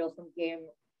extant materials from gameplay.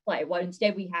 What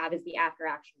instead we have is the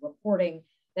after-action reporting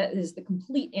that is the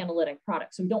complete analytic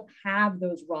product. So we don't have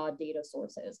those raw data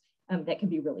sources that can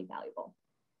be really valuable.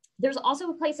 There's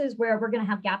also places where we're going to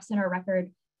have gaps in our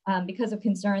record because of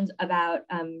concerns about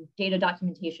data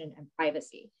documentation and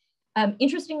privacy.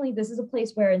 Interestingly, this is a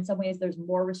place where in some ways there's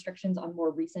more restrictions on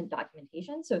more recent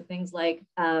documentation. So things like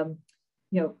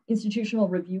institutional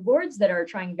review boards that are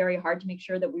trying very hard to make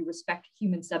sure that we respect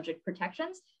human subject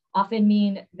protections often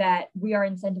mean that we are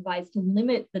incentivized to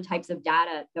limit the types of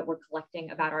data that we're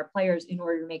collecting about our players in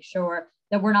order to make sure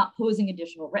that we're not posing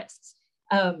additional risks.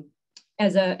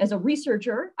 As a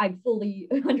researcher, I fully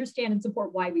understand and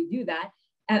support why we do that.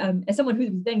 As someone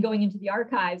who's then going into the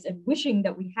archives and wishing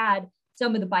that we had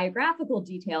some of the biographical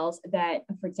details that,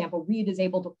 for example, Reed is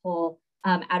able to pull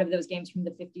out of those games from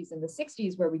the 50s and the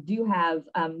 60s, where we do have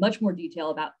much more detail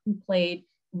about who played,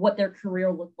 what their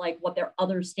career looked like, what their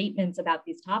other statements about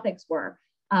these topics were.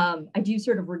 I do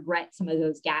sort of regret some of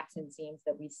those gaps and seams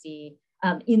that we see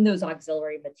in those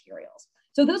auxiliary materials.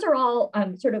 So those are all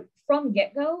sort of from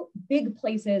get-go, big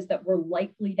places that we're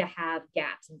likely to have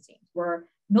gaps and seams. We're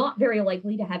not very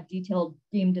likely to have detailed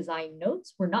game design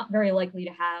notes. We're not very likely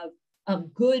to have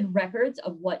good records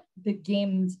of what the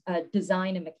game's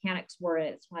design and mechanics were in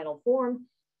its final form.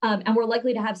 And we're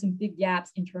likely to have some big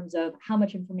gaps in terms of how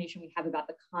much information we have about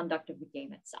the conduct of the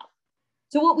game itself.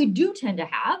 So what we do tend to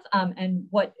have, and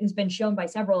what has been shown by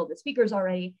several of the speakers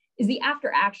already, is the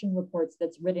after-action reports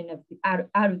that's written out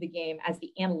of the game as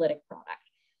the analytic product.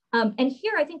 And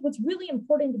here, I think what's really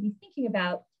important to be thinking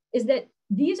about is that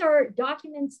these are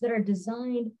documents that are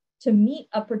designed to meet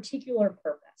a particular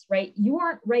purpose, right? You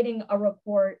aren't writing a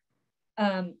report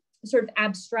sort of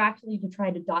abstractly to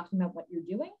try to document what you're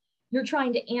doing. You're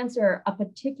trying to answer a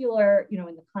particular, in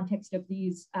the context of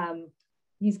these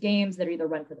these games that are either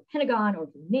run for the Pentagon or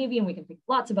for the Navy, and we can pick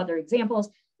lots of other examples.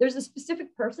 There's a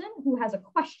specific person who has a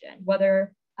question,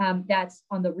 whether that's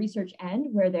on the research end,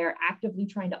 where they're actively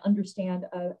trying to understand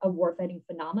a warfighting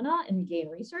phenomena and gain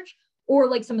research, or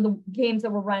like some of the games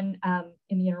that were run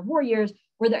in the interwar years,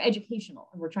 where they're educational,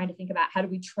 and we're trying to think about how do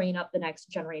we train up the next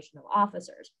generation of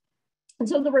officers. And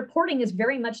so the reporting is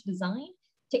very much designed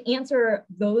to answer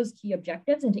those key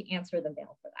objectives and to answer the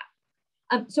mail for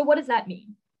that. So what does that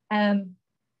mean?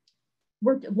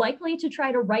 We're likely to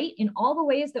try to write in all the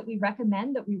ways that we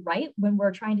recommend that we write when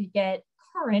we're trying to get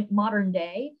current modern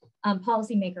day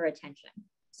policymaker attention.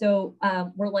 So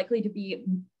we're likely to be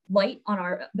light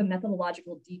on the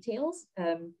methodological details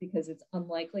because it's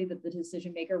unlikely that the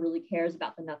decision maker really cares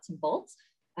about the nuts and bolts.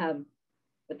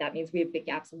 But that means we have big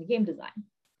gaps in the game design.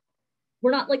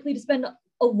 We're not likely to spend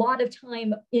a lot of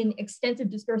time in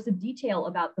extensive discursive detail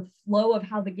about the flow of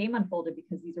how the game unfolded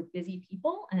because these are busy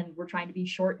people and we're trying to be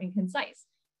short and concise.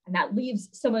 And that leaves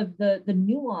some of the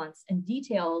nuance and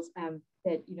details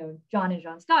that John and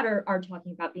John Scott are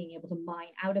talking about being able to mine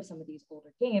out of some of these older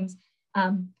games.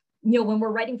 When we're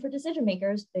writing for decision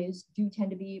makers, those do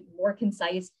tend to be more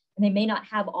concise and they may not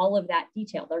have all of that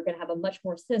detail. They're going to have a much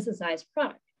more synthesized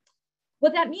product.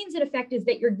 What that means in effect is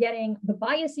that you're getting the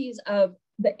biases of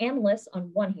the analysts on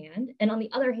one hand, and on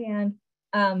the other hand,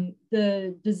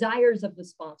 the desires of the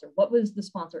sponsor. What was the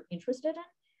sponsor interested in?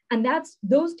 And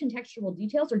those contextual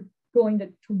details are going to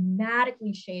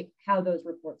dramatically shape how those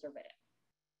reports are written.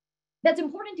 That's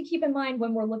important to keep in mind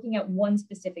when we're looking at one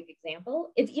specific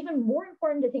example. It's even more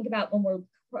important to think about when we're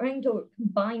trying to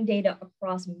combine data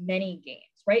across many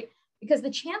games, right? Because the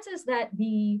chances that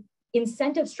the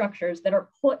incentive structures that are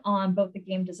put on both the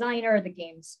game designer, the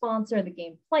game sponsor, the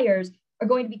game players are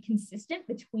going to be consistent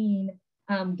between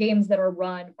games that are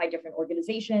run by different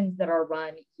organizations, that are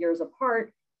run years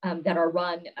apart, that are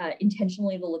run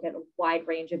intentionally to look at a wide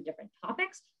range of different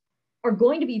topics, are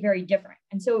going to be very different.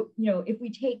 And so, if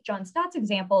we take John Scott's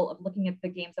example of looking at the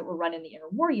games that were run in the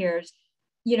interwar years,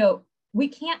 we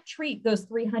can't treat those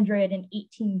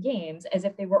 318 games as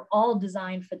if they were all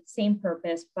designed for the same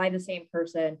purpose by the same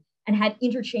person and had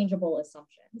interchangeable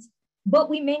assumptions.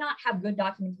 But we may not have good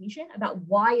documentation about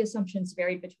why assumptions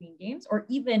varied between games, or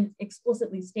even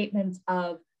explicitly statements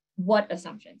of what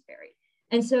assumptions varied.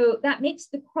 And so that makes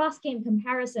the cross-game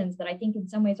comparisons that I think in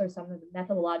some ways are some of the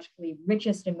methodologically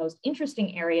richest and most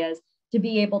interesting areas to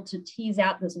be able to tease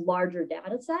out this larger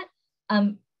data set,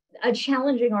 a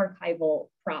challenging archival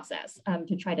process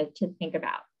to try to think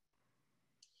about.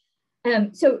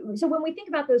 So when we think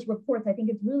about those reports, I think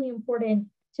it's really important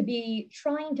to be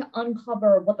trying to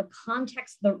uncover what the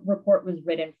context the report was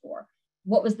written for.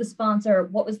 What was the sponsor?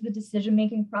 What was the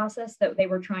decision-making process that they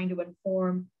were trying to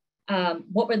inform?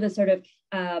 What were the sort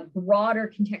of broader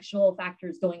contextual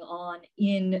factors going on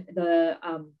in the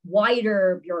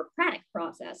wider bureaucratic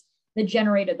process that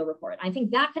generated the report? I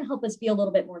think that can help us be a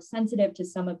little bit more sensitive to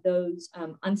some of those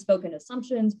unspoken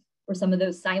assumptions or some of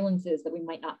those silences that we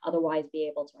might not otherwise be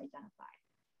able to identify.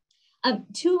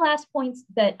 Two last points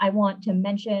that I want to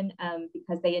mention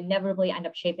because they inevitably end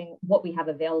up shaping what we have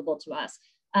available to us.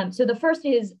 So the first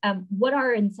is what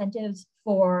are incentives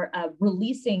for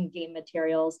releasing game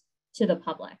materials to the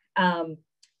public?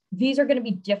 These are going to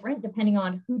be different depending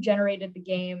on who generated the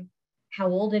game, how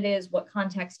old it is, what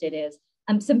context it is.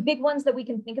 Some big ones that we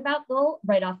can think about though,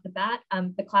 right off the bat,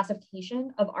 the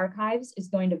classification of archives is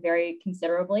going to vary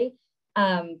considerably.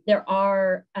 There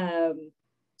are,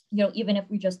 even if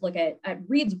we just look at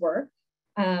Reed's work,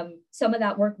 some of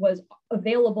that work was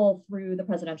available through the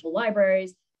presidential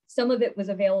libraries. Some of it was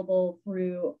available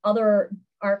through other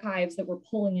archives that were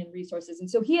pulling in resources. And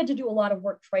so he had to do a lot of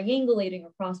work triangulating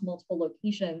across multiple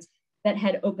locations that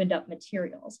had opened up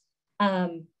materials.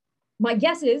 My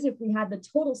guess is if we had the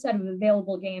total set of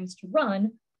available games to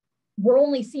run, we're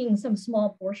only seeing some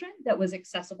small portion that was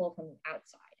accessible from the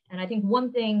outside. And I think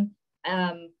one thing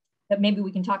that maybe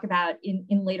we can talk about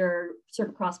in later sort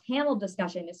of cross-panel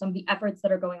discussion is some of the efforts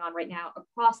that are going on right now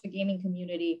across the gaming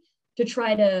community to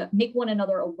try to make one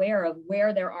another aware of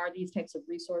where there are these types of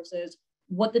resources,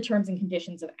 what the terms and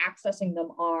conditions of accessing them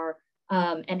are,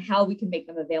 and how we can make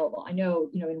them available. I know,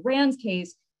 in Rand's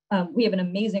case, we have an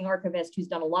amazing archivist who's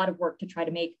done a lot of work to try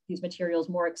to make these materials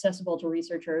more accessible to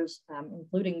researchers,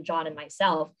 including John and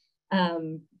myself.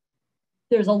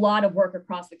 There's a lot of work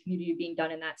across the community being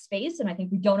done in that space. And I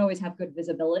think we don't always have good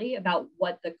visibility about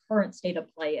what the current state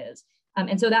of play is.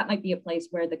 And so that might be a place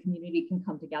where the community can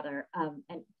come together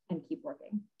and keep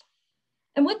working.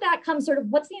 And with that comes sort of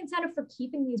what's the incentive for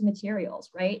keeping these materials,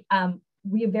 right?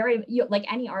 We have like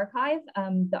any archive,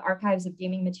 the archives of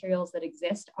gaming materials that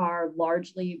exist are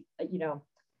largely,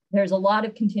 There's a lot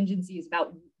of contingencies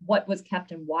about what was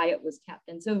kept and why it was kept.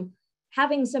 And so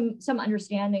having some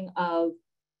understanding of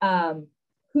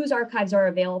whose archives are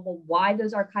available, why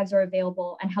those archives are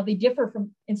available, and how they differ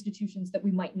from institutions that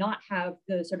we might not have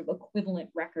the sort of equivalent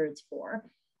records for.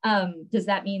 Does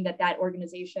that mean that that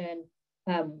organization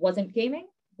wasn't gaming?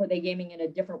 Were they gaming in a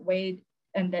different way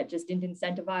and that just didn't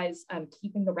incentivize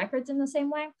keeping the records in the same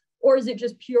way? Or is it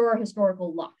just pure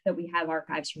historical luck that we have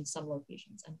archives from some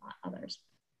locations and not others?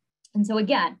 And so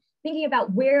again, thinking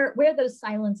about where those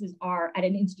silences are at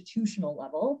an institutional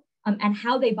level and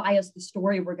how they bias the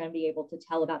story we're going to be able to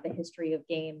tell about the history of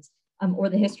games or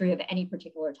the history of any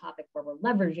particular topic where we're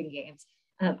leveraging games,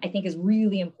 I think is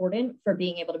really important for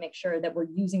being able to make sure that we're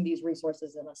using these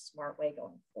resources in a smart way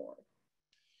going forward.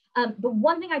 But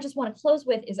one thing I just want to close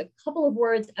with is a couple of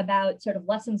words about sort of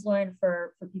lessons learned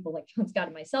for people like John Scott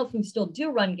and myself who still do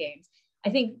run games. I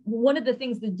think one of the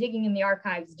things that digging in the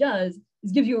archives does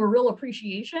is give you a real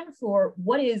appreciation for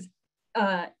what is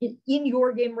in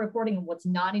your game reporting and what's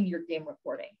not in your game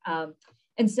reporting.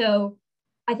 And so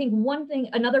I think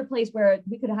another place where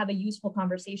we could have a useful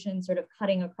conversation sort of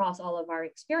cutting across all of our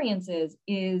experiences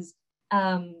is,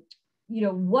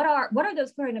 what are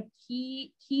those kind of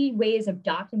key ways of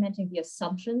documenting the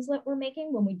assumptions that we're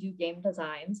making when we do game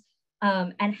designs?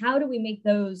 And how do we make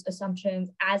those assumptions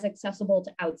as accessible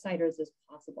to outsiders as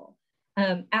possible?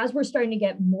 As we're starting to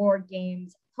get more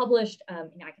games published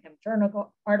in academic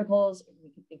journal articles, we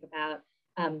can think about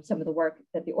some of the work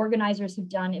that the organizers have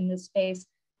done in this space,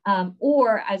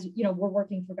 or as we're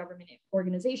working for government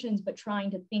organizations, but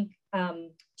trying to think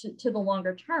to the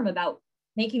longer term about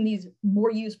making these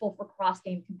more useful for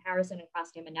cross-game comparison and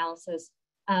cross-game analysis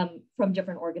from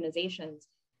different organizations.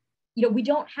 We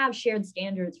don't have shared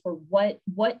standards for what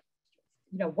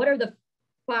are the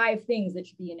 5 things that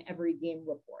should be in every game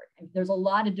report. And there's a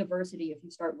lot of diversity if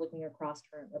you start looking across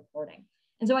current reporting.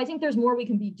 And so I think there's more we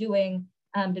can be doing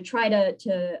to try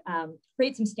to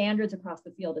create some standards across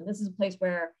the field. And this is a place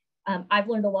where I've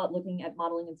learned a lot looking at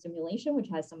modeling and simulation, which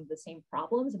has some of the same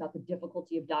problems about the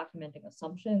difficulty of documenting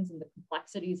assumptions and the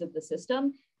complexities of the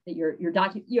system, that your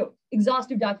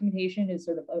exhaustive documentation is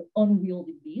sort of an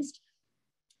unwieldy beast.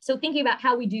 So thinking about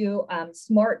how we do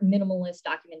smart minimalist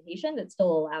documentation that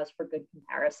still allows for good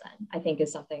comparison, I think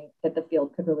is something that the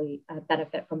field could really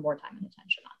benefit from more time and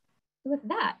attention on. So with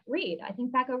that, Reed, I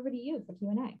think back over to you for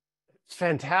Q&A.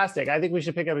 Fantastic. I think we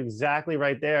should pick up exactly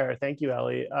right there. Thank you,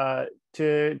 Ellie.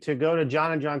 To go to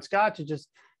John and John Scott to just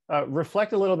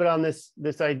reflect a little bit on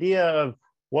this idea of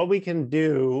what we can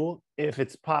do, if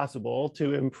it's possible,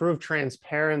 to improve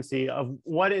transparency of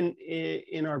what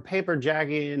in our paper,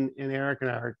 Jackie and Eric and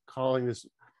I are calling this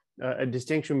a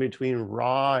distinction between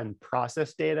raw and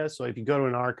processed data. So if you go to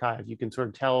an archive, you can sort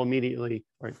of tell immediately,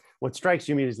 or what strikes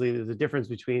you immediately, there's a difference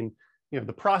between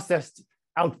the processed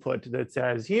output that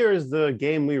says, here's the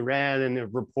game we ran and a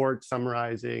report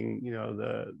summarizing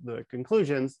the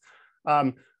conclusions,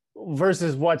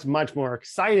 versus what's much more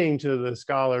exciting to the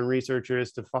scholar and researcher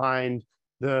is to find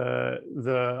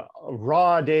the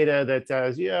raw data that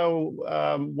says,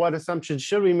 what assumptions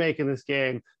should we make in this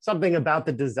game? Something about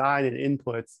the design and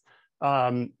inputs.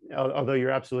 Although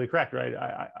you're absolutely correct, right?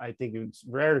 I think it's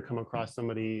rare to come across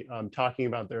somebody talking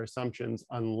about their assumptions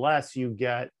unless you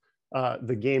get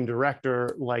the game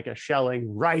director, like a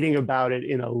Schelling, writing about it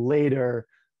in a later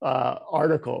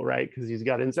article, right? Because he's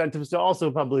got incentives to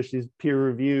also publish these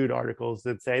peer-reviewed articles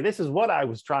that say, this is what I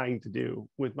was trying to do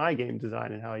with my game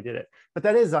design and how I did it. But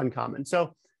that is uncommon.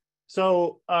 So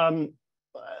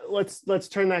let's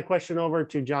turn that question over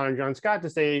to John and John Scott to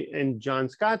say, in John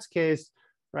Scott's case,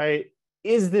 right,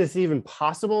 is this even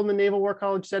possible in the Naval War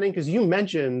College setting? Because you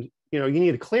mentioned, you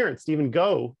need a clearance to even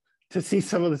go to see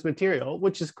some of this material,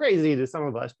 which is crazy to some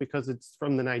of us because it's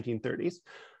from the 1930s.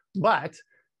 But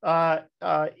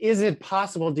is it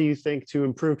possible, do you think, to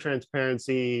improve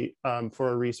transparency for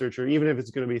a researcher, even if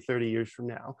it's going to be 30 years from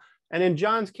now? And in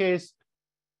John's case,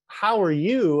 how are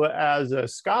you as a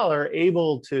scholar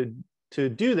able to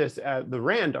do this at the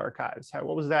RAND archives?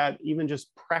 What was that, even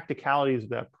just practicalities of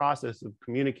that process of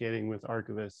communicating with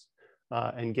archivists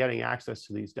and getting access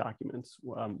to these documents,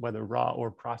 whether raw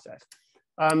or processed?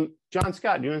 John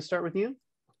Scott, do you want to start with you?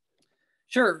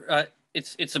 Sure.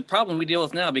 It's a problem we deal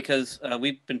with now because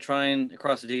we've been trying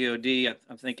across the DoD.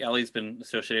 I think Ellie's been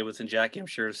associated with, and Jackie, I'm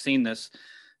sure, has seen this,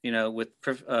 with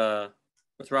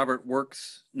Robert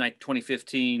Work's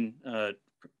 2015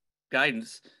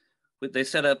 guidance. They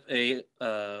set up a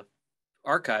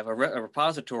archive, a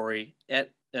repository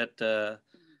at the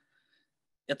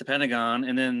Pentagon,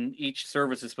 and then each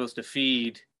service is supposed to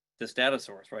feed this data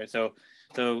source, right? So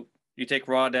you take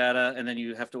raw data, and then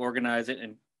you have to organize it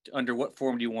and under what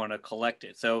form do you want to collect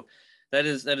it? So that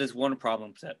is one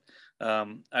problem set.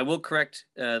 I will correct,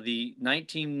 the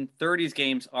 1930s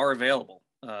games are available.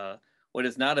 What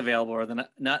is not available are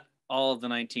not all of the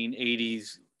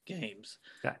 1980s games.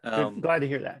 Yeah, glad to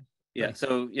hear that. Yeah, Nice.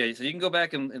 so you can go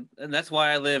back and that's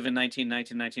why I live in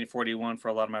 1941 for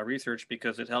a lot of my research,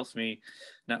 because it helps me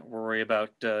not worry about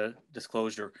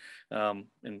disclosure and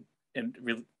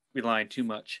relying too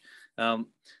much.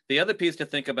 The other piece to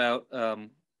think about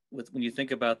when you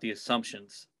think about the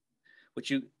assumptions,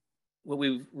 what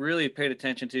we've really paid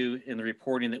attention to in the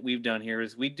reporting that we've done here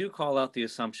is we do call out the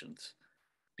assumptions,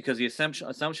 because the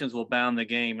assumptions will bound the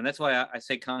game, and that's why I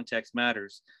say context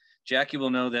matters. Jackie will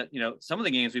know that, some of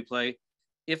the games we play,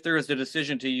 if there is a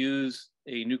decision to use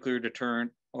a nuclear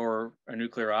deterrent or a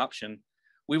nuclear option,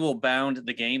 we will bound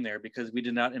the game there because we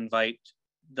did not invite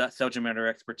that subject matter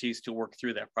expertise to work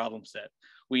through that problem set.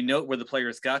 We note where the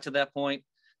players got to that point,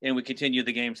 and we continue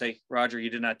the game, say, Roger,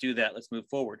 you did not do that, let's move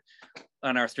forward.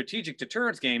 On our strategic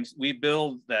deterrence games, we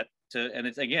build that and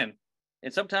it's, again,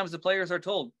 and sometimes the players are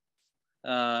told,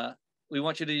 we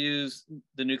want you to use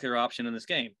the nuclear option in this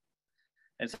game.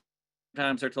 And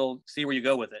sometimes they're told, see where you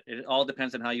go with it. It all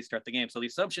depends on how you start the game. So the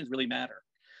assumptions really matter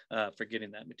for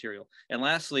getting that material. And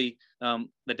lastly, the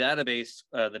database,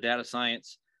 the data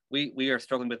science, we are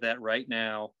struggling with that right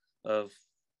now.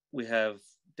 We have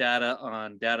data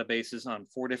on databases on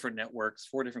 4 different networks,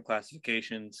 4 different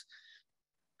classifications.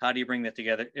 How do you bring that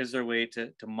together? Is there a way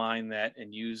to mine that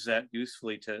and use that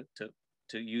usefully to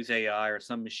use AI or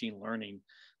some machine learning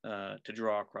to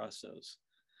draw across those?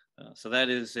 So that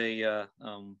is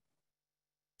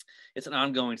it's an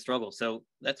ongoing struggle. So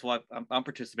that's why I'm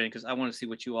participating, because I want to see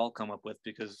what you all come up with,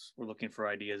 because we're looking for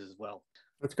ideas as well.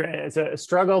 That's great. It's a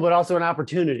struggle, but also an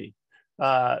opportunity.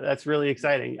 That's really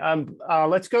exciting.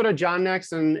 Let's go to John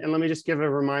next, and let me just give a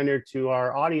reminder to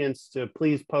our audience to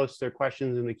please post their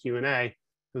questions in the Q&A,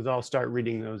 because I'll start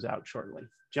reading those out shortly.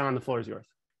 John, the floor is yours.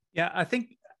 Yeah, I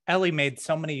think Ellie made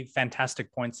so many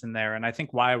fantastic points in there. And I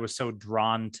think why I was so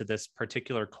drawn to this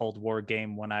particular Cold War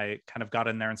game when I kind of got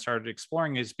in there and started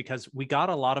exploring is because we got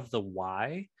a lot of the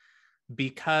why,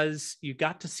 because you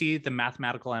got to see the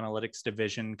mathematical analytics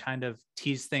division kind of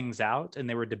tease things out, and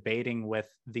they were debating with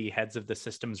the heads of the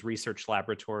systems research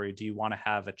laboratory. Do you want to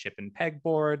have a chip and peg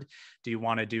board? Do you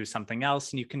want to do something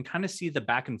else? And you can kind of see the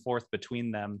back and forth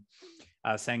between them.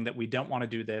 Saying that we don't want to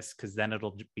do this because then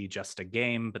it'll be just a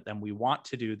game, but then we want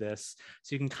to do this.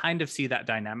 So you can kind of see that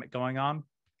dynamic going on.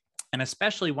 And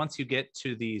especially once you get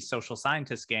to the social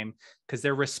scientist game, because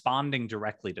they're responding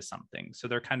directly to something. So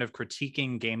they're kind of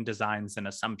critiquing game designs and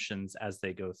assumptions as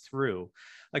they go through.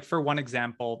 Like for one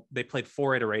example, they played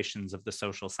 4 iterations of the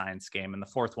social science game, and the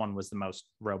 4th one was the most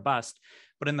robust.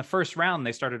 But in the first round,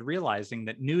 they started realizing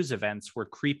that news events were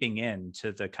creeping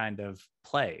into the kind of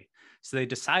play. So they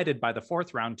decided by the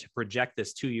 4th round to project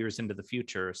this 2 years into the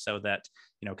future so that,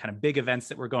 kind of big events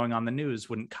that were going on the news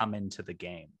wouldn't come into the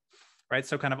game. Right.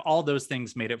 So kind of all those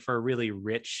things made it for a really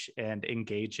rich and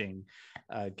engaging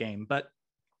game. But,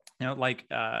 like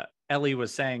Ellie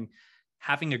was saying,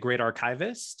 having a great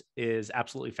archivist is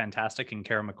absolutely fantastic. And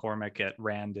Kara McCormick at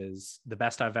RAND is the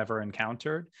best I've ever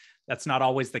encountered. That's not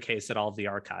always the case at all of the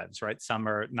archives, right? Some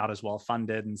are not as well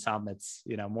funded, and some it's,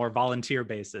 more volunteer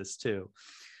basis too.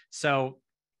 So,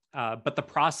 but the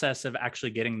process of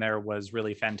actually getting there was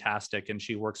really fantastic. And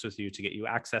she works with you to get you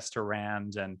access to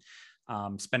RAND and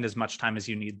spend as much time as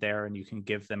you need there, and you can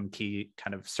give them key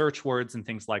kind of search words and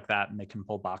things like that, and they can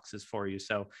pull boxes for you.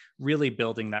 So really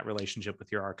building that relationship with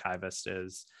your archivist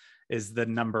is the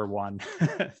number one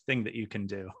thing that you can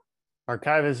do.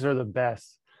 Archivists are the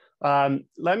best.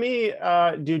 Let me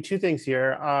do 2 things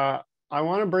here. I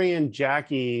want to bring in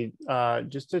Jackie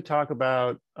just to talk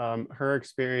about her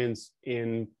experience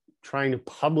in trying to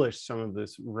publish some of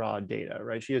this raw data,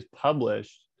 right? She has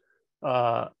published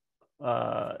a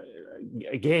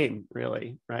game,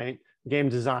 really, right? Game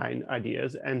design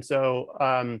ideas. And so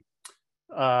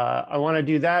I want to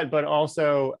do that, but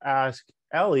also ask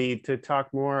Ellie to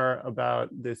talk more about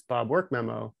this Bob Work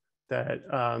memo that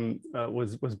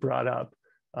was brought up.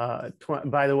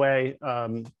 By the way,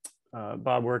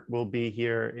 Bob Work will be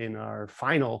here in our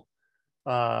final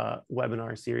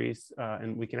webinar series,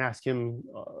 and we can ask him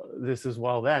this as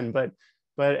well then. But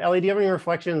Ellie, do you have any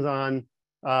reflections on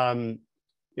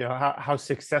how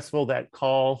successful that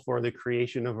call for the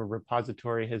creation of a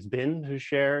repository has been to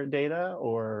share data,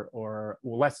 or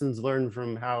lessons learned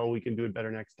from how we can do it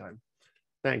better next time?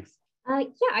 Thanks. Yeah,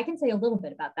 I can say a little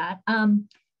bit about that.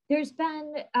 There's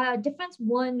been, Defense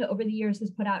One over the years has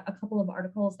put out a couple of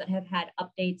articles that have had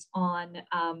updates on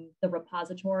the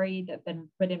repository that have been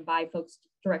written by folks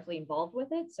directly involved with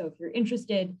it. So if you're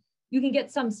interested, you can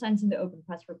get some sense in the open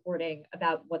press reporting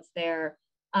about what's there.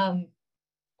 On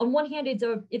one hand,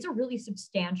 it's a really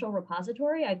substantial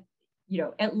repository.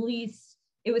 At least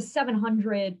it was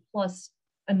 700 plus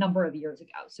a number of years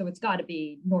ago. So it's got to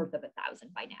be north of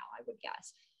 1,000 by now, I would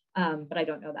guess. But I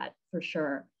don't know that for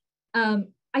sure.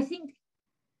 I think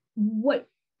what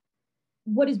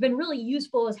has been really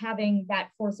useful is having that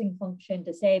forcing function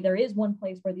to say there is one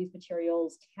place where these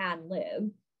materials can live.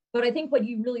 But I think what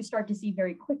you really start to see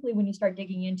very quickly when you start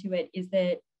digging into it is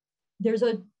that there's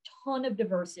a ton of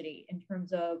diversity in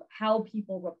terms of how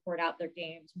people report out their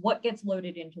games, what gets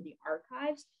loaded into the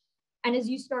archives. And as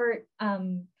you start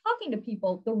talking to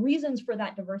people, the reasons for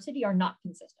that diversity are not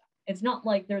consistent. It's not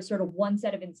like there's sort of one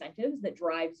set of incentives that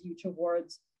drives you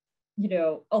towards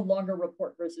a longer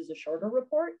report versus a shorter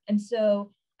report. And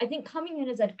so I think coming in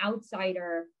as an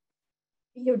outsider,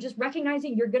 just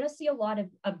recognizing you're going to see a lot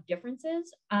of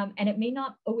differences, and it may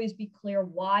not always be clear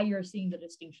why you're seeing the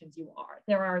distinctions you are.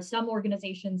 There are some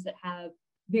organizations that have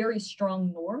very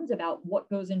strong norms about what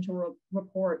goes into a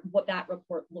report, what that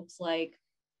report looks like,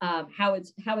 how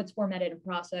it's formatted and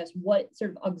processed, what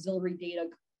sort of auxiliary data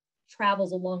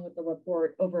travels along with the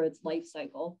report over its life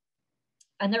cycle.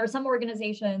 And there are some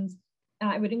organizations,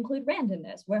 I would include RAND in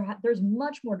this, where there's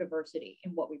much more diversity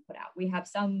in what we put out. We have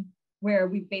some where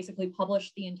we've basically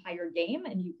published the entire game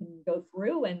and you can go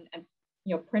through and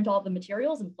print all the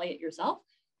materials and play it yourself.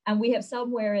 And we have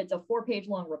some where it's a 4-page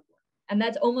long report. And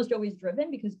that's almost always driven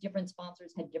because different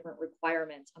sponsors had different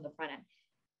requirements on the front end.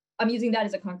 I'm using that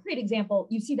as a concrete example.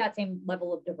 You see that same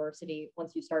level of diversity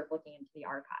once you start looking into the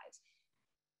archives.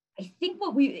 I think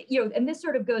what we, and this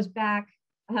sort of goes back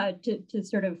to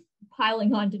sort of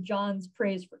piling on to John's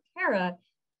praise for Kara,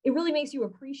 it really makes you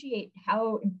appreciate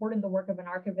how important the work of an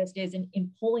archivist is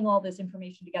in pulling all this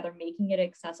information together, making it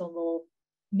accessible,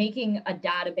 making a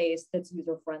database that's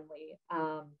user-friendly,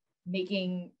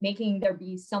 making there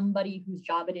be somebody whose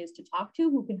job it is to talk to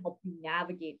who can help you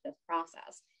navigate this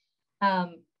process.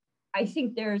 I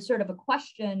think there's sort of a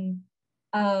question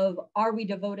of, are we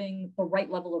devoting the right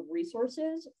level of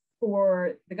resources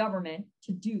for the government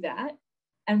to do that?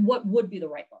 And what would be the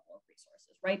right level of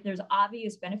resources, right? There's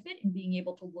obvious benefit in being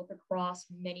able to look across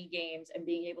many games and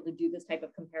being able to do this type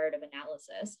of comparative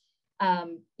analysis.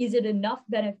 Is it enough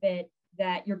benefit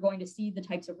that you're going to see the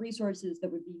types of resources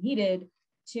that would be needed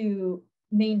to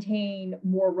maintain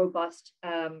more robust,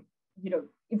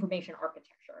 information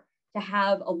architecture, to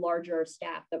have a larger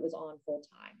staff that was on full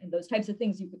time? And those types of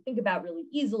things you could think about really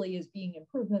easily as being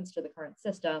improvements to the current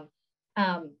system.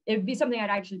 It would be something I'd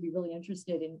actually be really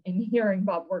interested in hearing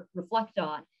Bob reflect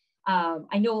on.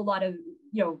 I know a lot of,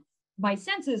 my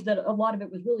sense is that a lot of it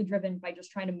was really driven by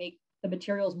just trying to make the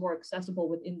materials more accessible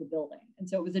within the building. And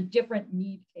so it was a different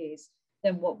need case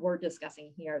than what we're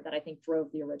discussing here that I think drove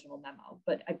the original memo.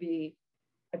 But I'd be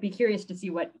curious to see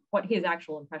what his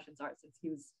actual impressions are, since he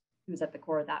was at the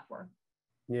core of that work.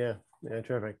 Yeah,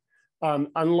 terrific.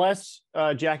 Unless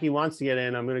Jackie wants to get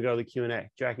in, I'm going to go to the Q&A.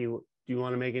 Jackie, do you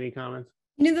want to make any comments?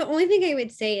 The only thing I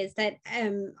would say is that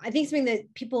I think something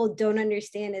that people don't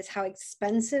understand is how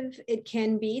expensive it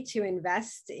can be to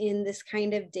invest in this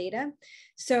kind of data.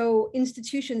 So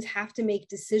institutions have to make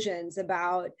decisions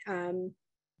about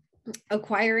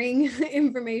acquiring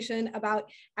information, about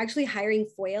actually hiring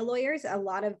FOIA lawyers. A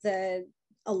lot of the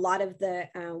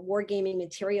wargaming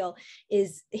material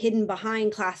is hidden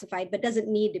behind classified, but doesn't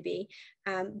need to be.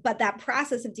 But that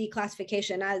process of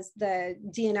declassification, as the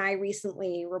DNI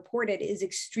recently reported, is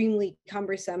extremely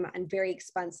cumbersome and very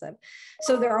expensive.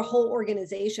 So there are whole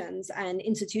organizations and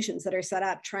institutions that are set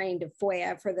up trying to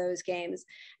FOIA for those games.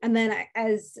 And then,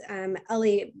 as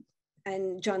Ellie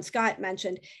and John Scott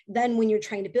mentioned, then when you're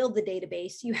trying to build the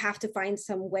database, you have to find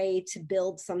some way to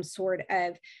build some sort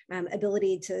of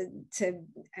ability to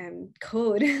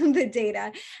code the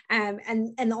data.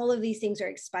 And all of these things are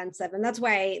expensive. And that's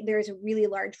why there's a really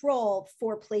large role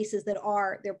for places that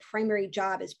their primary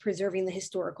job is preserving the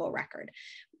historical record,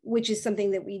 which is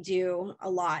something that we do a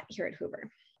lot here at Hoover.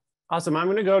 Awesome. I'm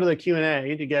going to go to the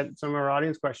Q&A to get some of our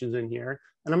audience questions in here.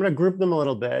 And I'm going to group them a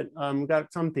little bit. We've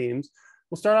got some themes.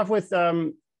 We'll start off with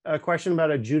a question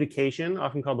about adjudication,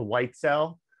 often called the white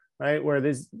cell, right? Where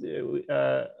there's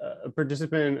a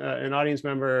participant, an audience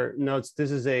member notes this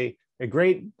is a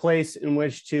great place in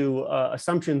which to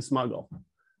assumption smuggle,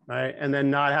 right? And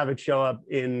then not have it show up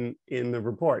in the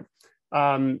report.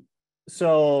 And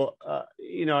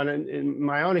in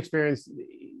my own experience,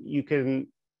 you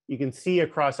can see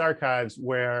across archives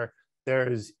where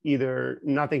there's either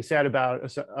nothing said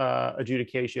about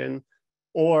adjudication,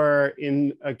 or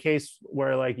in a case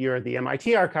where like you're at the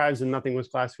MIT archives and nothing was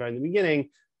classified in the beginning,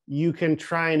 you can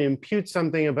try and impute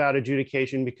something about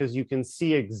adjudication because you can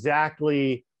see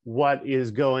exactly what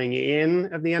is going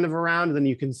in at the end of a round, and then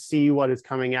you can see what is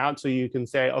coming out. So you can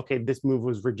say, okay, this move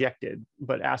was rejected,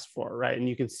 but asked for, right? And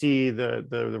you can see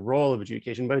the role of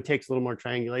adjudication, but it takes a little more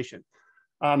triangulation.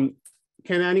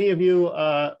 Can any of you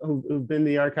who've been to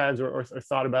the archives or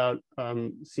thought about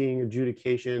seeing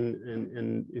adjudication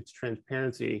and its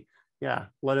transparency, yeah,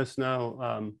 let us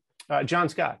know. John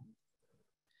Scott,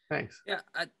 thanks. Yeah,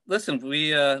 listen,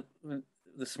 we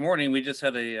this morning we just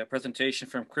had a presentation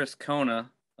from Chris Kona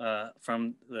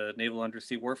from the Naval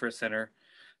Undersea Warfare Center,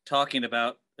 talking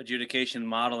about adjudication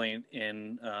modeling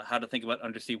and how to think about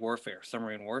undersea warfare,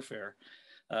 submarine warfare.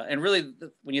 And really,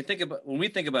 when we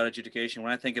think about adjudication,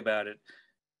 when I think about it,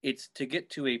 it's to get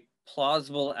to a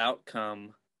plausible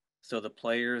outcome so the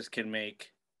players can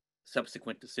make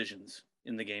subsequent decisions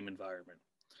in the game environment.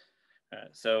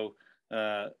 So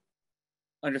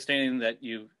understanding that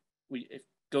it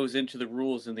goes into the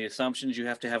rules and the assumptions. You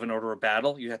have to have an order of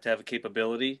battle. You have to have a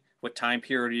capability. What time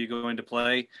period are you going to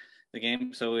play the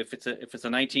game? So if it's a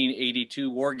 1982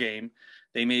 war game,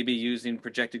 they may be using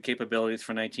projected capabilities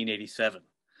for 1987.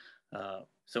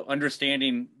 So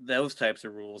understanding those types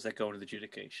of rules that go into the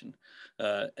adjudication.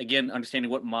 Again,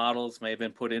 understanding what models may have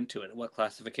been put into it. What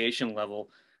classification level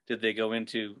did they go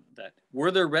into that?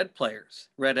 Were there red players,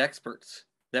 red experts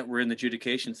that were in the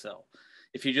adjudication cell?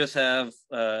 If you just have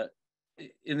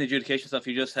in the adjudication stuff,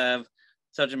 you just have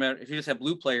subject matter. If you just have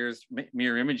blue players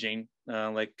mirror imaging,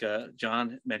 like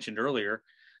John mentioned earlier,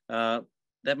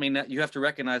 that may not. You have to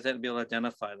recognize that and be able to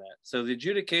identify that. So the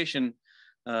adjudication,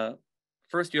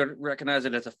 first you recognize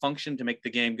it as a function to make the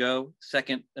game go.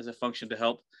 Second, as a function to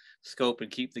help scope and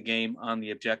keep the game on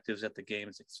the objectives that the game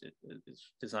is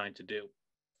designed to do.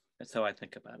 That's how I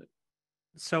think about it.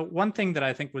 So one thing that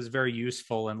I think was very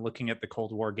useful in looking at the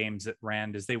Cold War games at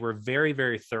RAND is they were very,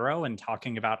 very thorough in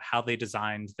talking about how they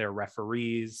designed their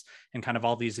referees and kind of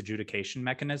all these adjudication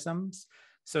mechanisms.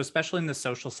 So especially in the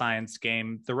social science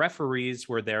game, the referees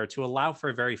were there to allow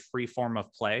for a very free form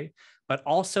of play, but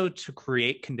also to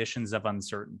create conditions of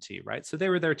uncertainty, right? So they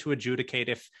were there to adjudicate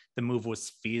if the move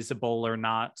was feasible or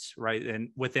not, right? And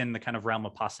within the kind of realm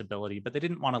of possibility, but they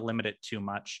didn't want to limit it too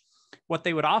much. What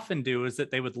they would often do is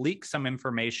that they would leak some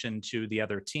information to the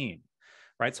other team,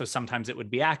 right? So sometimes it would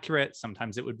be accurate,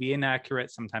 sometimes it would be inaccurate,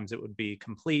 sometimes it would be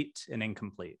complete and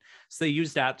incomplete. So they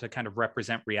used that to kind of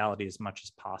represent reality as much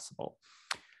as possible.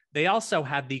 They also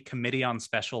had the Committee on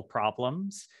Special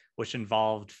Problems, which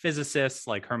involved physicists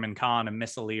like Herman Kahn and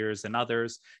missileers and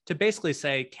others to basically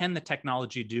say, can the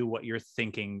technology do what you're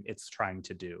thinking it's trying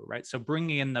to do, right? So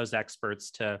bringing in those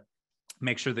experts to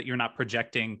make sure that you're not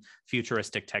projecting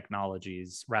futuristic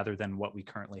technologies rather than what we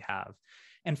currently have.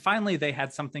 And finally, they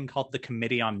had something called the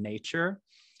Committee on Nature,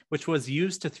 which was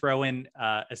used to throw in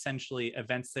essentially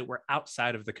events that were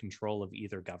outside of the control of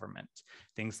either government.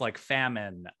 Things like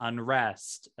famine,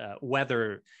 unrest,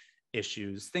 weather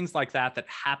issues, things like that that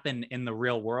happen in the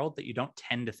real world that you don't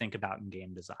tend to think about in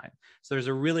game design. So there's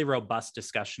a really robust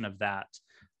discussion of that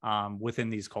within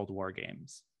these Cold War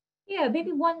games. Yeah,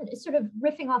 maybe one sort of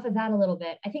riffing off of that a little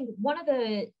bit. I think one of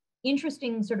the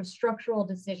interesting sort of structural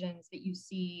decisions that you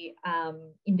see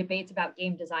in debates about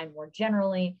game design more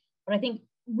generally, but I think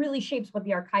really shapes what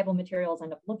the archival materials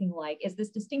end up looking like, is this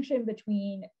distinction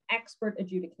between expert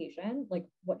adjudication, like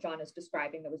what John is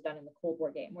describing that was done in the Cold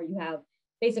War game, where you have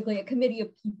basically a committee of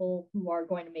people who are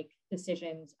going to make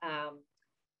decisions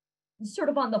sort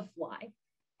of on the fly.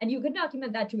 And you could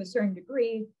document that to a certain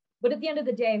degree, but at the end of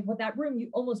the day, what that room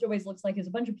almost always looks like is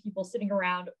a bunch of people sitting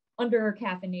around under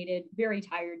caffeinated, very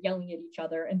tired, yelling at each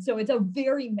other. And so it's a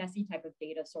very messy type of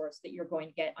data source that you're going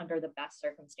to get under the best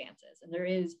circumstances. And there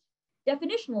is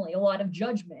definitionally a lot of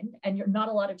judgment, and you're not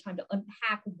a lot of time to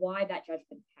unpack why that judgment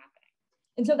is happening.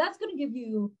 And so that's going to give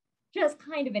you just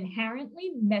kind of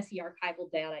inherently messy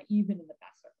archival data, even in the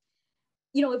best.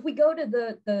 You know, if we go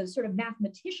to the sort of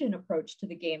mathematician approach to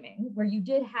the gaming, where you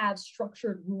did have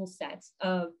structured rule sets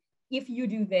of, if you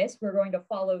do this, we're going to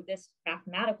follow this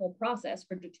mathematical process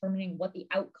for determining what the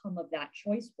outcome of that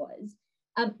choice was.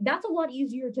 That's a lot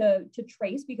easier to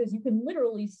trace, because you can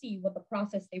literally see what the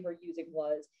process they were using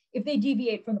was. If they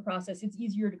deviate from the process, it's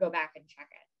easier to go back and check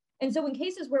it. And so in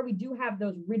cases where we do have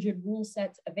those rigid rule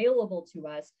sets available to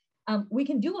us, we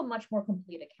can do a much more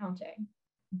complete accounting.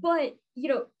 But, you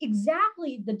know,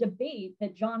 exactly the debate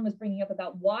that John was bringing up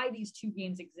about why these two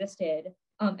games existed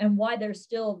and why they're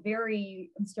still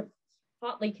very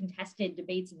hotly contested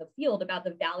debates in the field about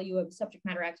the value of subject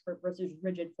matter expert versus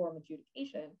rigid form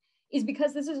adjudication is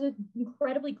because this is an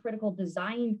incredibly critical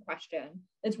design question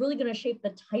that's really going to shape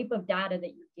the type of data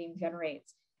that your game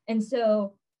generates. And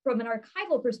so from an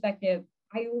archival perspective,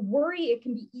 I worry it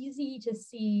can be easy to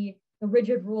see the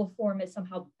rigid rule form as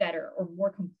somehow better or more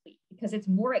complete because it's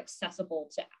more accessible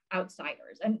to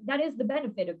outsiders. And that is the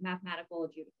benefit of mathematical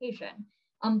adjudication.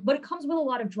 But it comes with a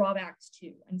lot of drawbacks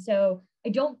too. And so I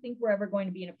don't think we're ever going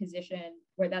to be in a position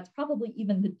where that's probably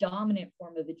even the dominant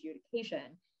form of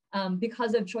adjudication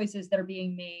because of choices that are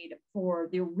being made for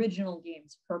the original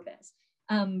game's purpose.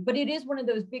 But it is one of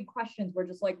those big questions where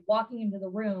just like walking into the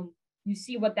room, you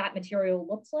see what that material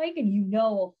looks like and you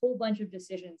know a whole bunch of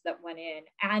decisions that went in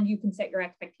and you can set your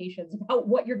expectations about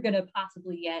what you're going to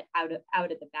possibly get out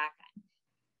at the back end.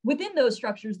 Within those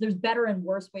structures, there's better and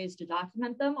worse ways to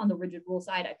document them. On the rigid rule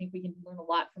side, I think we can learn a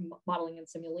lot from modeling and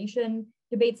simulation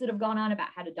debates that have gone on about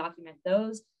how to document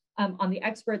those. On the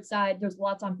expert side, there's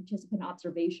lots on participant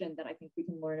observation that I think we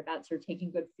can learn about, sort of taking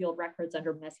good field records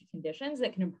under messy conditions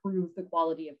that can improve the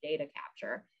quality of data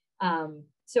capture.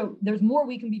 So there's more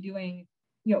we can be doing,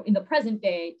 in the present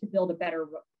day to build a better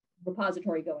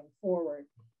repository going forward.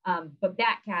 But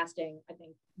backcasting, I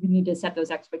think we need to set those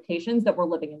expectations that we're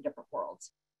living in different worlds.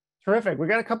 Terrific. We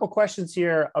got a couple questions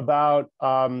here about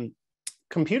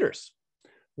computers.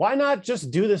 Why not just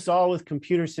do this all with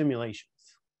computer simulations?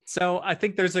 So I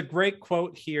think there's a great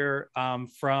quote here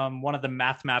from one of the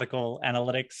mathematical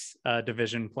analytics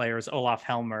division players, Olaf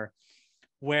Helmer,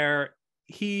 where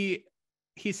he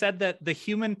said that the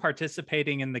human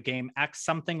participating in the game acts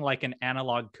something like an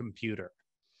analog computer,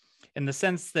 in the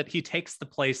sense that he takes the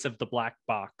place of the black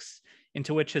box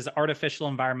into which his artificial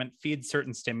environment feeds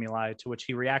certain stimuli to which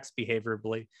he reacts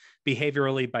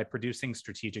behaviorally by producing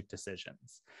strategic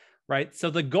decisions, right? So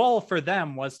the goal for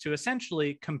them was to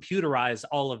essentially computerize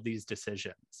all of these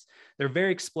decisions. They're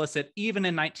very explicit. Even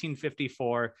in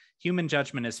 1954, human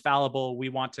judgment is fallible. We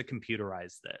want to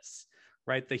computerize this,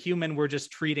 right? The human we're just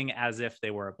treating as if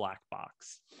they were a black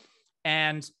box.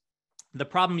 And the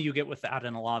problem you get with that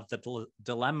and a lot of the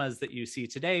dilemmas that you see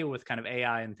today with kind of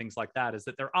AI and things like that is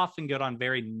that they're often good on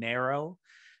very narrow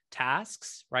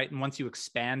tasks, right? And once you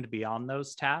expand beyond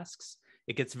those tasks,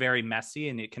 it gets very messy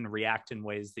and it can react in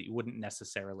ways that you wouldn't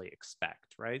necessarily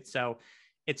expect, right? So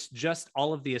it's just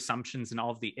all of the assumptions and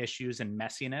all of the issues and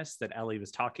messiness that Ellie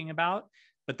was talking about,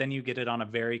 but then you get it on a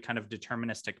very kind of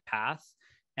deterministic path.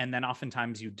 And then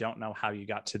oftentimes you don't know how you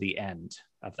got to the end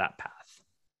of that path.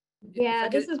 Yeah,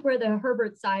 this is where the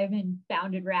Herbert Simon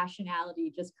bounded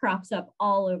rationality just crops up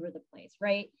all over the place,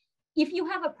 right? If you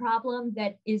have a problem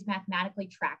that is mathematically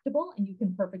tractable and you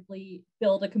can perfectly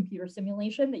build a computer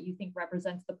simulation that you think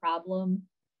represents the problem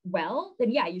well, then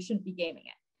yeah, you shouldn't be gaming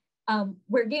it.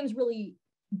 Where games really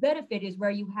benefit is where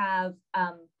you have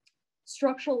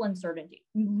structural uncertainty.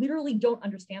 We literally don't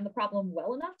understand the problem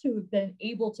well enough to have been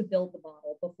able to build the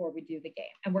model before we do the game.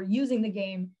 And we're using the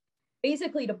game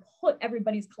basically to put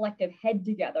everybody's collective head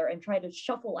together and try to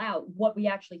shuffle out what we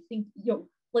actually think,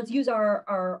 let's use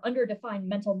our underdefined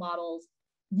mental models,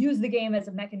 use the game as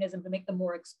a mechanism to make them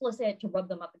more explicit, to rub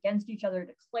them up against each other,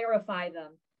 to clarify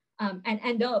them, and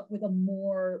end up with a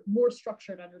more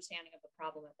structured understanding of the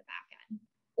problem at the back end.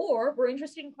 Or we're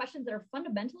interested in questions that are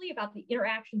fundamentally about the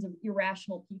interactions of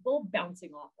irrational people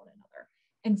bouncing off one another.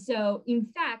 And so, in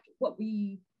fact,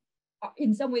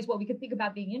 in some ways, what we could think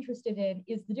about being interested in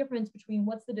is the difference between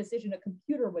what's the decision a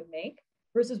computer would make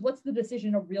versus what's the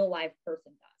decision a real live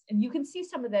person does. And you can see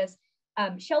some of this.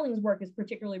 Schelling's work is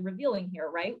particularly revealing here,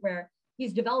 right? Where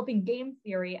he's developing game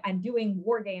theory and doing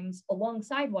war games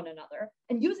alongside one another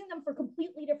and using them for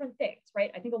completely different things,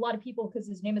 right? I think a lot of people, because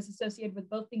his name is associated with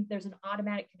both, think there's an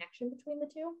automatic connection between the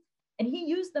two. And he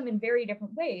used them in very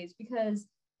different ways because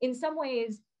in some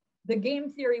ways, the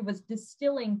game theory was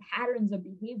distilling patterns of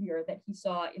behavior that he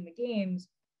saw in the games,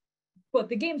 but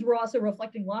the games were also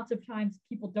reflecting lots of times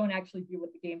people don't actually do what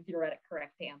the game theoretic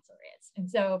correct answer is. And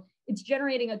so it's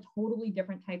generating a totally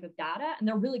different type of data and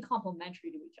they're really complementary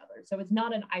to each other. So it's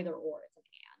not an either or, it's an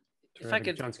and. If I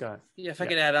could, John Scott. Yeah, if I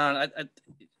could add on,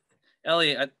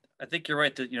 Ellie, I think you're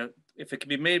right that, if it can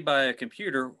be made by a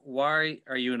computer, why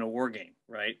are you in a war game,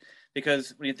 right?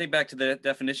 Because when you think back to the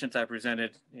definitions I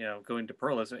presented, going to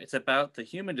pluralism, it's about the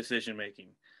human decision making.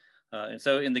 And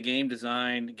so in the game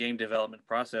design, game development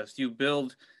process, you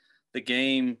build the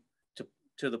game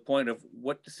to the point of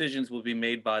what decisions will be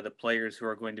made by the players who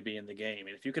are going to be in the game.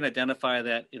 And if you can identify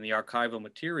that in the archival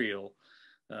material,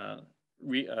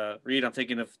 Reed, I'm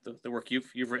thinking of the work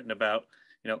you've written about,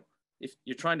 if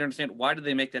you're trying to understand why did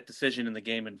they make that decision in the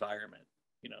game environment,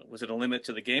 was it a limit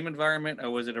to the game environment, or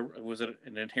was it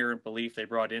an inherent belief they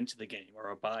brought into the game, or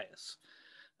a bias?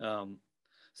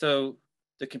 So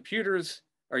the computers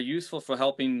are useful for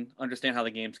helping understand how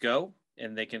the games go,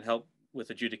 and they can help with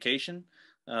adjudication.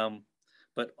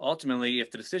 But ultimately,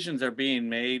 if the decisions are being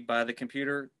made by the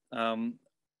computer,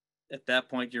 at that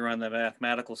point, you're on the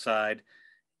mathematical side,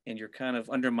 and you're kind of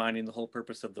undermining the whole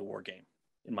purpose of the war game,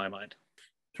 in my mind.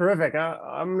 Terrific.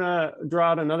 I'm going to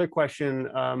draw out another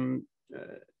question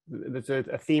that's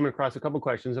a theme across a couple of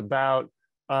questions about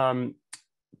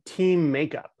team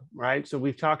makeup, right? So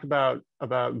we've talked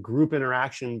about group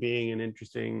interaction being an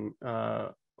interesting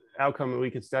outcome that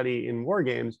we could study in war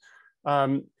games.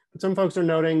 But some folks are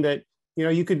noting that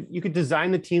you could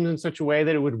design the teams in such a way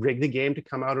that it would rig the game to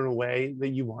come out in a way that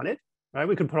you wanted, right?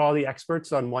 We could put all the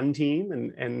experts on one team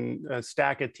and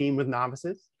stack a team with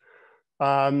novices.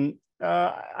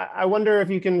 I wonder if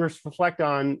you can reflect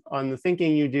on the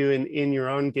thinking you do in your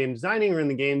own game designing or in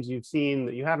the games you've seen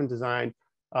that you haven't designed,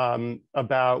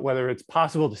 about whether it's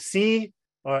possible to see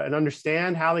and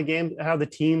understand how the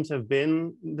teams have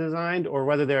been designed, or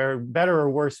whether there are better or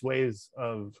worse ways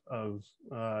of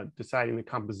deciding the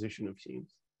composition of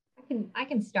teams. I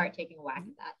can start taking a whack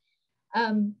at that.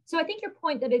 So I think your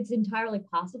point that it's entirely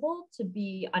possible to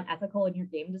be unethical in your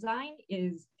game design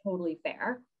is totally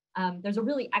fair. There's a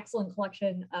really excellent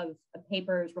collection of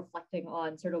papers reflecting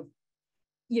on sort of,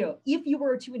 if you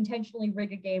were to intentionally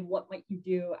rig a game, what might you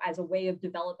do as a way of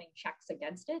developing checks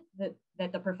against it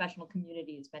that the professional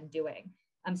community has been doing.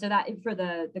 So that for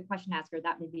the question asker,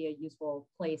 that may be a useful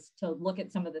place to look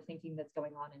at some of the thinking that's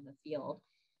going on in the field.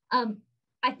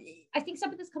 I think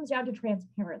some of this comes down to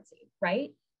transparency,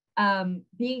 right?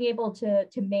 Being able to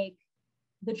make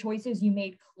the choices you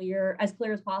made clear as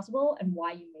possible and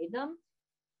why you made them.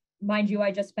 Mind you,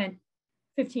 I just spent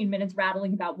 15 minutes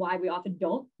rattling about why we often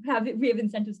we have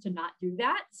incentives to not do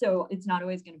that. So it's not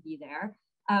always going to be there.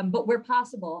 But where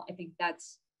possible, I think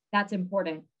that's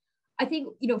important. I think,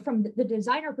 from the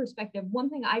designer perspective,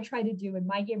 one thing I try to do in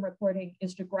my game reporting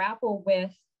is to grapple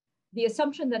with the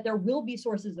assumption that there will be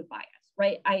sources of bias,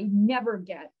 right? I never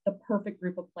get the perfect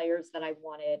group of players that I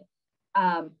wanted.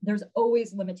 There's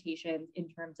always limitations in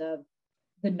terms of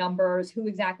the numbers, who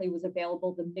exactly was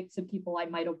available, the mix of people I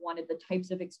might have wanted, the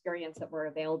types of experience that were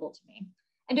available to me.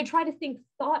 And to try to think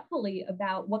thoughtfully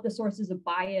about what the sources of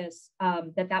bias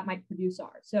that might produce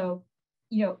are. So,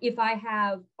 if I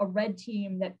have a red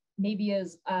team that maybe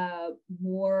is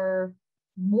more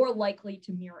likely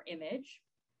to mirror image,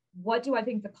 what do I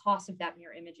think the costs of that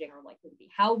mirror imaging are likely to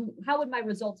be? How would my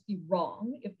results be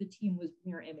wrong if the team was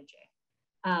mirror imaging?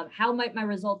 How might my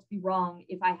results be wrong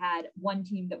if I had one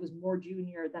team that was more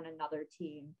junior than another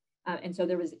team? And so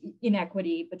there was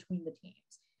inequity between the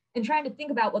teams. And trying to think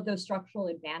about what those structural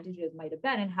advantages might have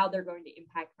been and how they're going to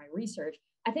impact my research,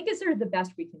 I think is sort of the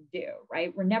best we can do,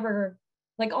 right? We're never,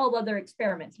 like all other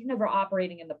experiments, you're never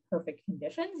operating in the perfect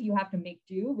conditions. You have to make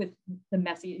do with the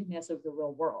messiness of the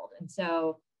real world. And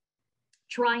so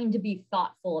trying to be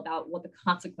thoughtful about what the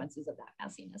consequences of that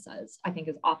messiness is, I think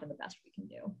is often the best we can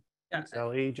do. Yeah,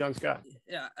 Sally, John Scott.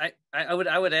 Yeah, I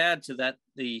would add to that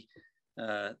the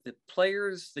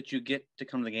players that you get to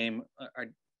come to the game are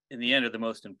in the end are the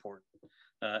most important,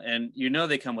 and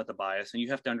they come with a bias, and you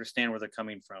have to understand where they're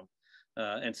coming from.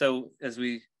 And so as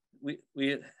we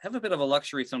have a bit of a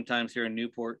luxury sometimes here in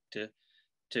Newport to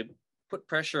put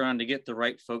pressure on to get the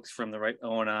right folks from the right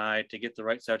O&I, to get the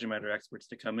right subject matter experts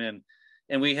to come in,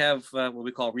 and we have what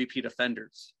we call repeat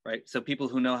offenders, right? So people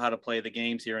who know how to play the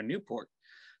games here in Newport.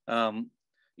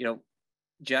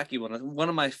 Jackie, one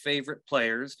of my favorite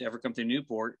players to ever come to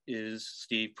Newport is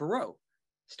Steve Perot.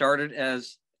 Started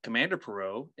as Commander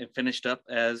Perot and finished up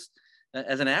as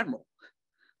an admiral.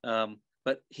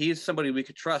 But he's somebody we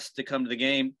could trust to come to the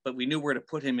game, but we knew where to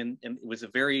put him in, and it was a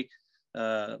very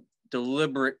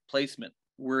deliberate placement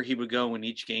where he would go in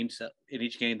each game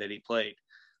that he played.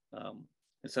 And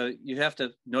so you have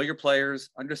to know your players,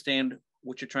 understand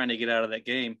what you're trying to get out of that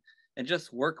game, and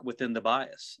just work within the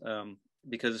bias,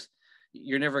 because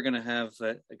you're never going to have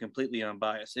a completely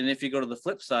unbiased. And if you go to the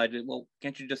flip side, well,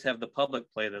 can't you just have the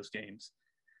public play those games?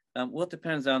 Well, it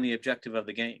depends on the objective of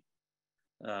the game,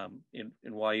 and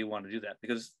why you want to do that,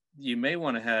 because you may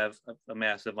want to have a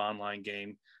massive online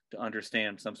game to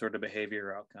understand some sort of behavior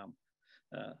or outcome.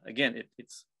 Again,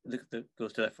 it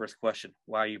goes to that first question: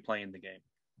 why are you playing the game?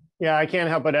 Yeah, I can't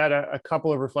help but add a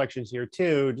couple of reflections here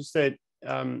too. Just that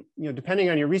depending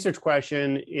on your research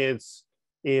question, it's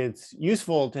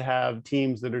useful to have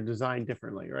teams that are designed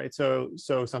differently, right? So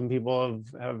some people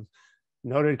have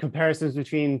noted comparisons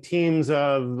between teams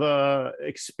of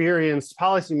experienced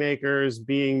policymakers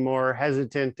being more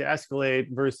hesitant to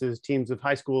escalate versus teams of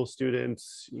high school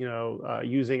students,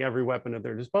 using every weapon at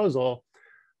their disposal.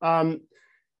 But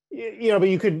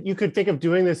you could think of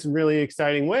doing this in really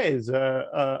exciting ways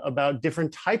about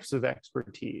different types of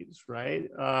expertise, right?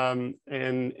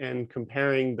 And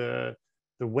comparing the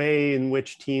way in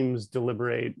which teams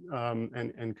deliberate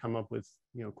and come up with,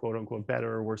 quote unquote,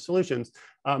 better or worse solutions.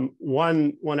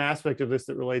 One aspect of this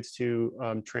that relates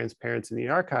to transparency in the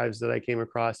archives that I came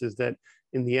across is that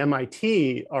in the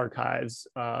MIT archives,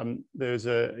 there's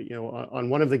on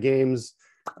one of the games,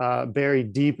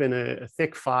 buried deep in a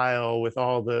thick file with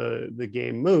all the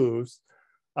game moves,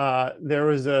 there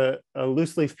was a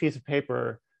loose leaf piece of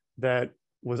paper that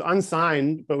was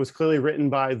unsigned, but was clearly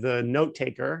written by the note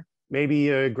taker, maybe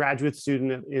a graduate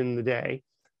student in the day,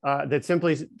 that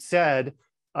simply said,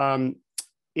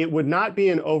 it would not be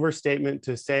an overstatement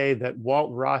to say that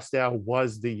Walt Rostow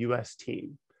was the US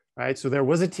team, right? So there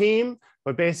was a team,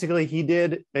 but basically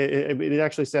it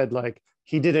actually said like,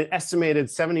 he did an estimated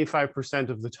 75%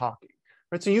 of the talking,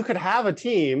 right? So you could have a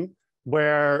team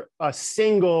where a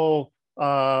single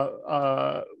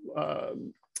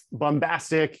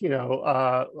bombastic,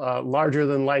 larger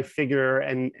than life figure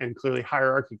and clearly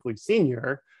hierarchically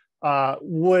senior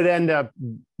would end up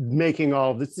making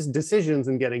all of the decisions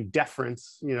and getting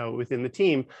deference, within the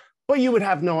team. But you would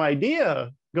have no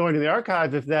idea going to the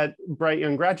archive if that bright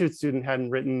young graduate student hadn't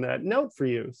written that note for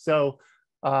you. So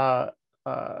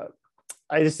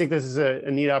I just think this is a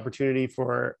neat opportunity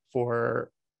for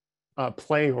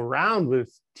playing around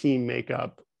with team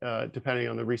makeup, depending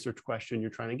on the research question you're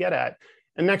trying to get at.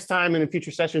 And next time in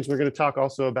future sessions, we're going to talk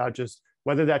also about just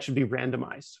whether that should be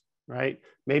randomized, right?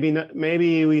 Maybe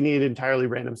we need entirely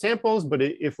random samples, but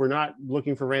if we're not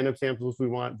looking for random samples, we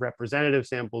want representative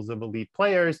samples of elite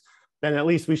players, then at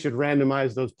least we should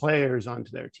randomize those players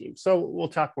onto their team. So we'll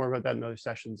talk more about that in other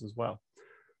sessions as well.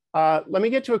 Let me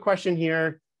get to a question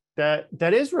here that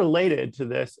is related to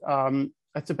this.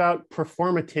 It's about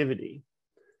performativity.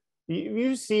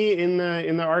 You see in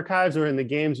the archives or in the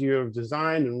games you have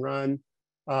designed and run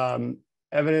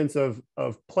evidence of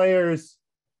players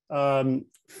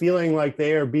feeling like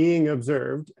they are being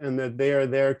observed and that they are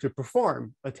there to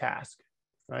perform a task,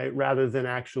 right? Rather than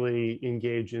actually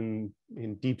engage in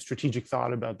deep strategic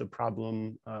thought about the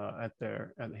problem at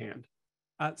hand.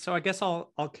 So I guess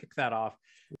I'll kick that off.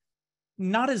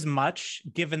 Not as much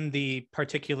given the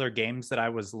particular games that I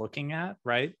was looking at,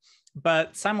 right?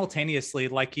 But simultaneously,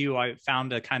 like you, I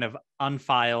found a kind of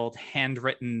unfiled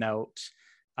handwritten note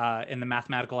in the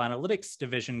mathematical analytics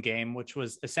division game, which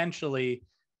was essentially,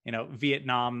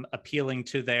 Vietnam appealing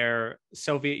to their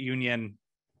Soviet Union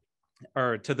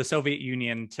or to the Soviet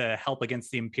Union to help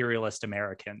against the imperialist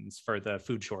Americans for the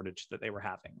food shortage that they were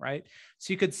having, right?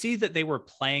 So you could see that they were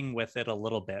playing with it a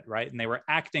little bit, right? And they were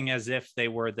acting as if they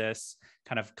were this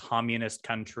kind of communist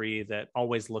country that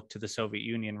always looked to the Soviet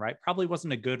Union, right? Probably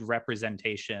wasn't a good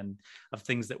representation of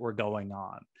things that were going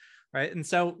on, right? And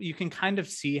so you can kind of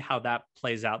see how that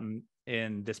plays out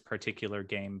in this particular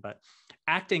game, but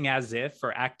acting as if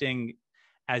or acting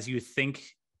as you think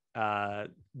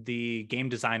the game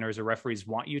designers or referees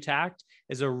want you to act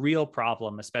is a real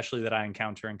problem, especially that I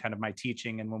encounter in kind of my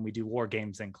teaching and when we do war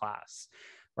games in class,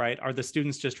 right? Are the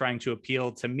students just trying to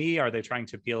appeal to me? Are they trying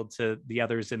to appeal to the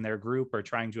others in their group or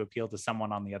trying to appeal to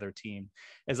someone on the other team?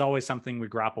 Is always something we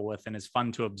grapple with and is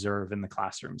fun to observe in the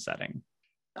classroom setting.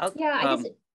 Yeah, I guess.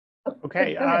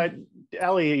 Okay,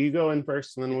 Ellie, you go in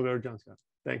first and then we'll go to John Scott.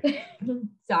 Thanks.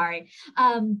 Sorry.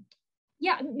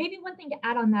 Yeah, maybe one thing to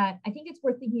add on that, I think it's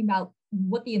worth thinking about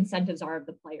what the incentives are of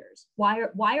the players. Why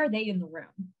are they in the room?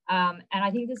 And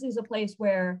I think this is a place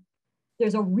where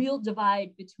there's a real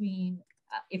divide between,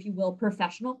 if you will,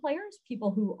 professional players,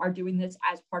 people who are doing this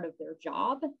as part of their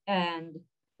job and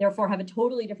therefore have a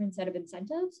totally different set of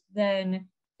incentives than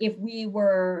if we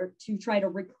were to try to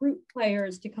recruit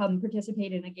players to come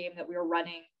participate in a game that we were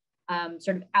running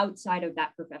sort of outside of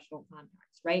that professional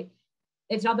context, right?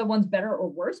 It's not that one's better or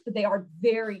worse, but they are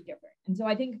very different. And so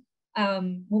I think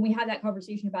when we had that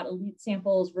conversation about elite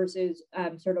samples versus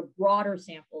sort of broader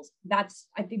samples,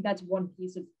 I think that's one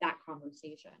piece of that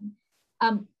conversation.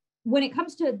 When it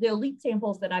comes to the elite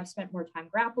samples that I've spent more time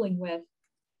grappling with,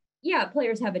 yeah,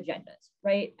 players have agendas,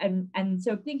 right? And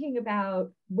so thinking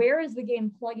about where is the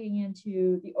game plugging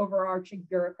into the overarching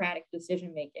bureaucratic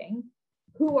decision-making,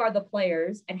 who are the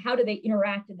players and how do they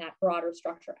interact in that broader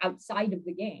structure outside of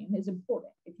the game is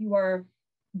important. If you are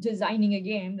designing a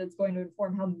game that's going to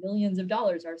inform how millions of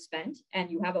dollars are spent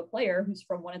and you have a player who's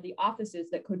from one of the offices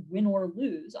that could win or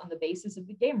lose on the basis of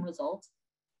the game results,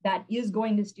 that is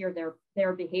going to steer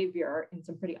their behavior in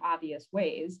some pretty obvious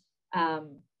ways.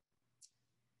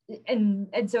 And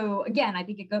so again, I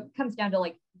think it comes down to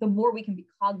like, the more we can be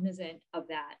cognizant of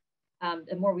that,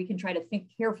 the more we can try to think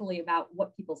carefully about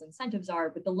what people's incentives are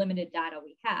with the limited data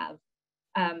we have,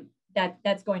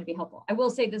 that's going to be helpful. I will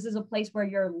say this is a place where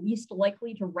you're least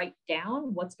likely to write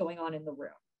down what's going on in the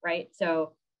room, right?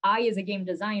 So I, as a game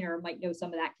designer, might know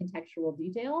some of that contextual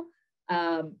detail.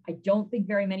 I don't think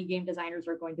very many game designers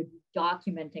are going to be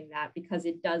documenting that, because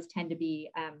it does tend to be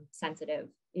sensitive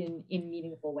in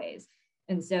meaningful ways.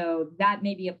 And so that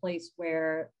may be a place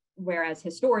whereas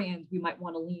historians, we might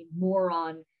want to lean more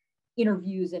on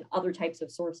interviews and other types of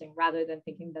sourcing, rather than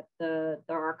thinking that the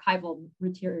archival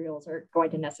materials are going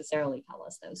to necessarily tell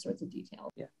us those sorts of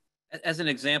details. Yeah. As an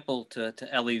example to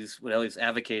what Ellie's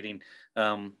advocating,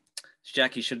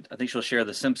 Jackie I think she'll share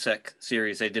the SimSec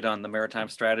series they did on the maritime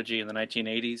strategy in the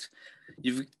 1980s.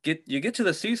 You get to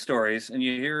the sea stories, and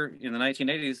you hear in the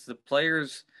 1980s, the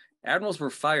admirals were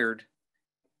fired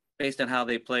based on how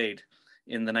they played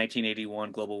in the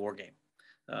 1981 global war game.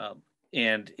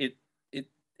 And it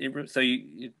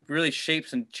really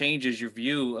shapes and changes your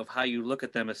view of how you look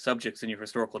at them as subjects in your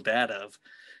historical data of,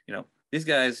 these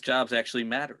guys' jobs actually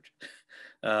mattered.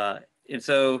 And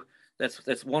so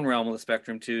that's one realm of the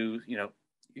spectrum to,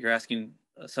 you're asking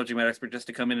a subject matter expert just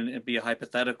to come in and be a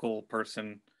hypothetical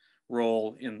person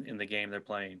role in the game they're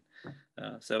playing.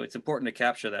 So it's important to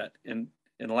capture that. And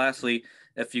lastly,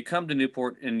 if you come to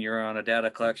Newport and you're on a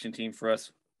data collection team for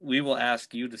us, we will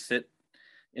ask you to sit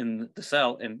in the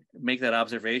cell and make that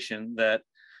observation that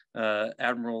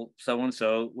Admiral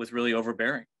so-and-so was really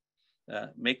overbearing.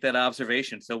 Make that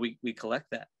observation so we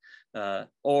collect that.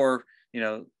 Or,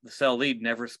 the cell lead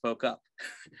never spoke up.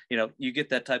 You get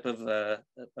that type of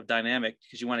dynamic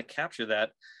because you want to capture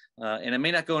that. And it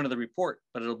may not go into the report,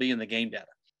 but it'll be in the game data.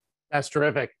 That's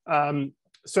terrific.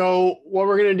 So what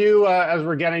we're going to do as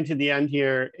we're getting to the end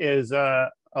here is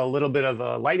a little bit of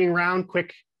a lightning round,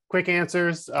 quick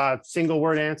answers, single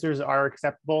word answers are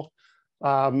acceptable.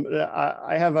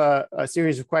 I have a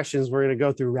series of questions we're going to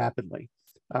go through rapidly.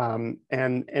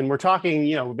 And we're talking,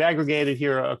 we've aggregated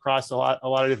here across a lot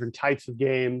of different types of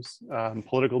games,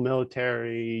 political,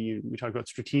 military. We talk about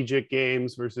strategic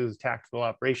games versus tactical,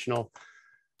 operational.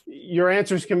 Your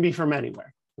answers can be from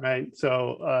anywhere, right?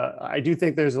 So I do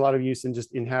think there's a lot of use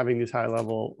in having these high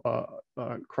level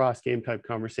cross game type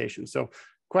conversations. So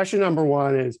question number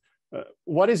one is,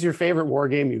 what is your favorite war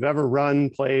game you've ever run,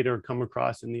 played, or come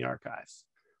across in the archives?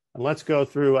 And let's go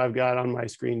through. I've got on my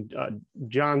screen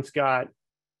John, Scott,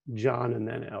 John, and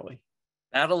then Ellie.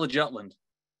 Battle of Jutland.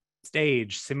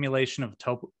 Stage, simulation of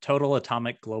total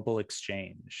atomic global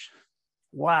exchange.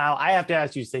 Wow, I have to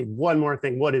ask you to say one more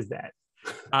thing. What is that?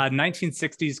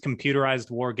 1960s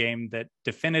computerized war game that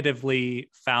definitively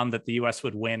found that the US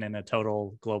would win in a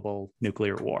total global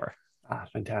nuclear war. Ah,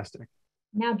 fantastic.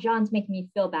 Now John's making me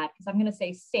feel bad because I'm going to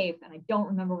say SAFE, and I don't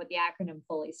remember what the acronym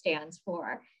fully stands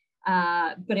for.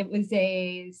 But it was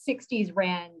a 60s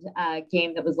RAND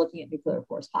game that was looking at nuclear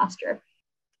force posture.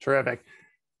 Terrific.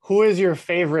 Who is your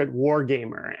favorite war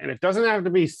gamer? And it doesn't have to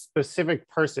be a specific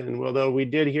person, although we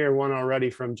did hear one already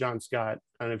from John Scott.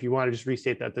 And if you want to just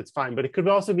restate that, that's fine. But it could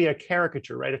also be a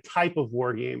caricature, right? A type of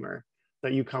war gamer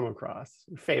that you come across.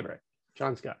 Your favorite,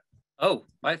 John Scott. Oh,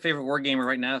 my favorite war gamer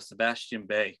right now is Sebastian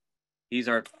Bay. He is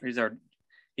our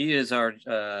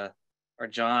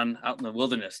John out in the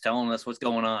wilderness telling us what's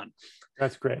going on.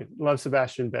 That's great. Love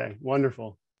Sebastian Bay.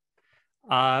 Wonderful.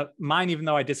 Mine, even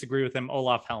though I disagree with him,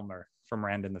 Olaf Helmer from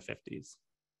Rand in the 50s.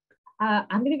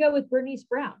 I'm going to go with Bernice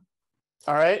Brown.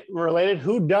 All right, related.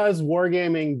 Who does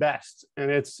wargaming best?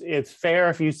 And it's fair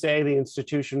if you say the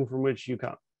institution from which you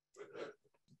come.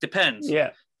 Depends.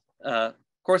 Yeah. Of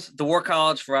course, the War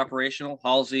College for operational,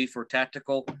 Halsey for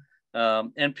tactical,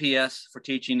 NPS for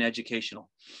teaching educational.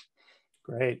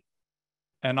 Great.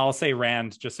 And I'll say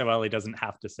Rand just so Ellie doesn't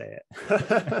have to say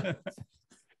it.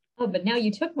 Oh, but now you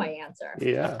took my answer.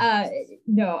 Yeah.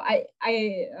 No,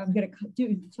 I'm going to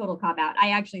do total cop out.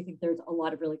 I actually think there's a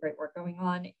lot of really great work going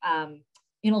on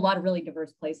in a lot of really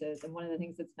diverse places. And one of the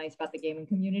things that's nice about the gaming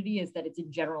community is that it's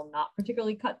in general not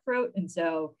particularly cutthroat. And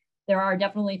so there are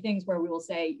definitely things where we will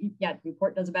say, yeah,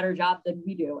 Newport does a better job than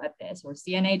we do at this, or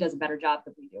CNA does a better job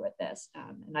than we do at this.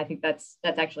 And I think that's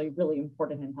actually really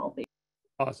important and healthy.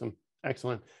 Awesome.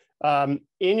 Excellent. In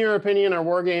your opinion, are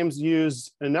war games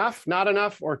used enough, not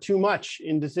enough, or too much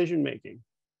in decision making?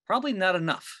 Probably not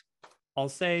enough. I'll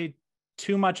say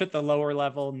too much at the lower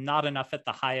level, not enough at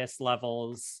the highest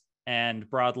levels, and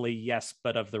broadly, yes,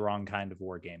 but of the wrong kind of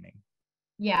wargaming.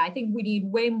 Yeah, I think we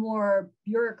need way more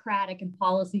bureaucratic and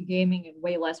policy gaming and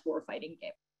way less war fighting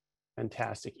gaming.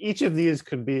 Fantastic. Each of these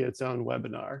could be its own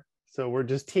webinar. So we're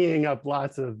just teeing up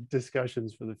lots of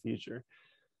discussions for the future.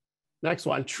 Next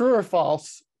one, true or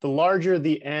false? The larger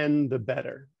the N, the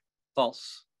better.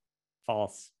 False.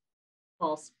 False.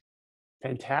 False.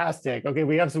 Fantastic. Okay,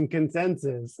 we have some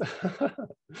consensus.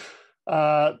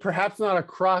 Perhaps not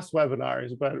across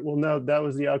webinars, but we'll note that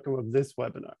was the outcome of this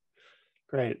webinar.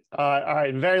 Great. All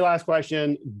right, very last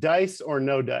question. Dice or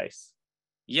no dice?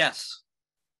 Yes.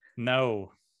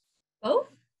 No. Both?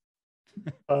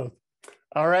 Both.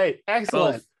 All right,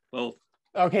 excellent. Both.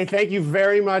 Okay, thank you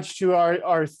very much to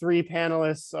our three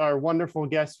panelists, our wonderful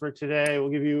guests for today. We'll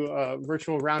give you a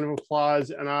virtual round of applause.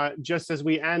 And just as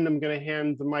we end, I'm going to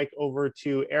hand the mic over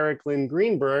to Eric Lynn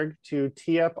Greenberg to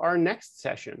tee up our next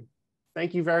session.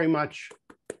 Thank you very much.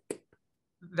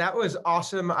 That was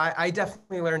awesome. I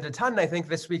definitely learned a ton. I think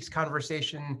this week's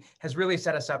conversation has really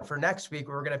set us up for next week,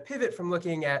 where we're going to pivot from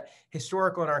looking at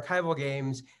historical and archival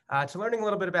games to learning a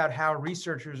little bit about how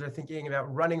researchers are thinking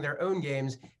about running their own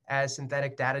games as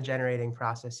synthetic data generating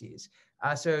processes.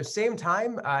 So same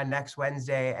time next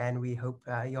Wednesday, and we hope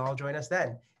you all join us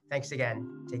then. Thanks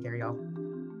again. Take care,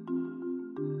 y'all.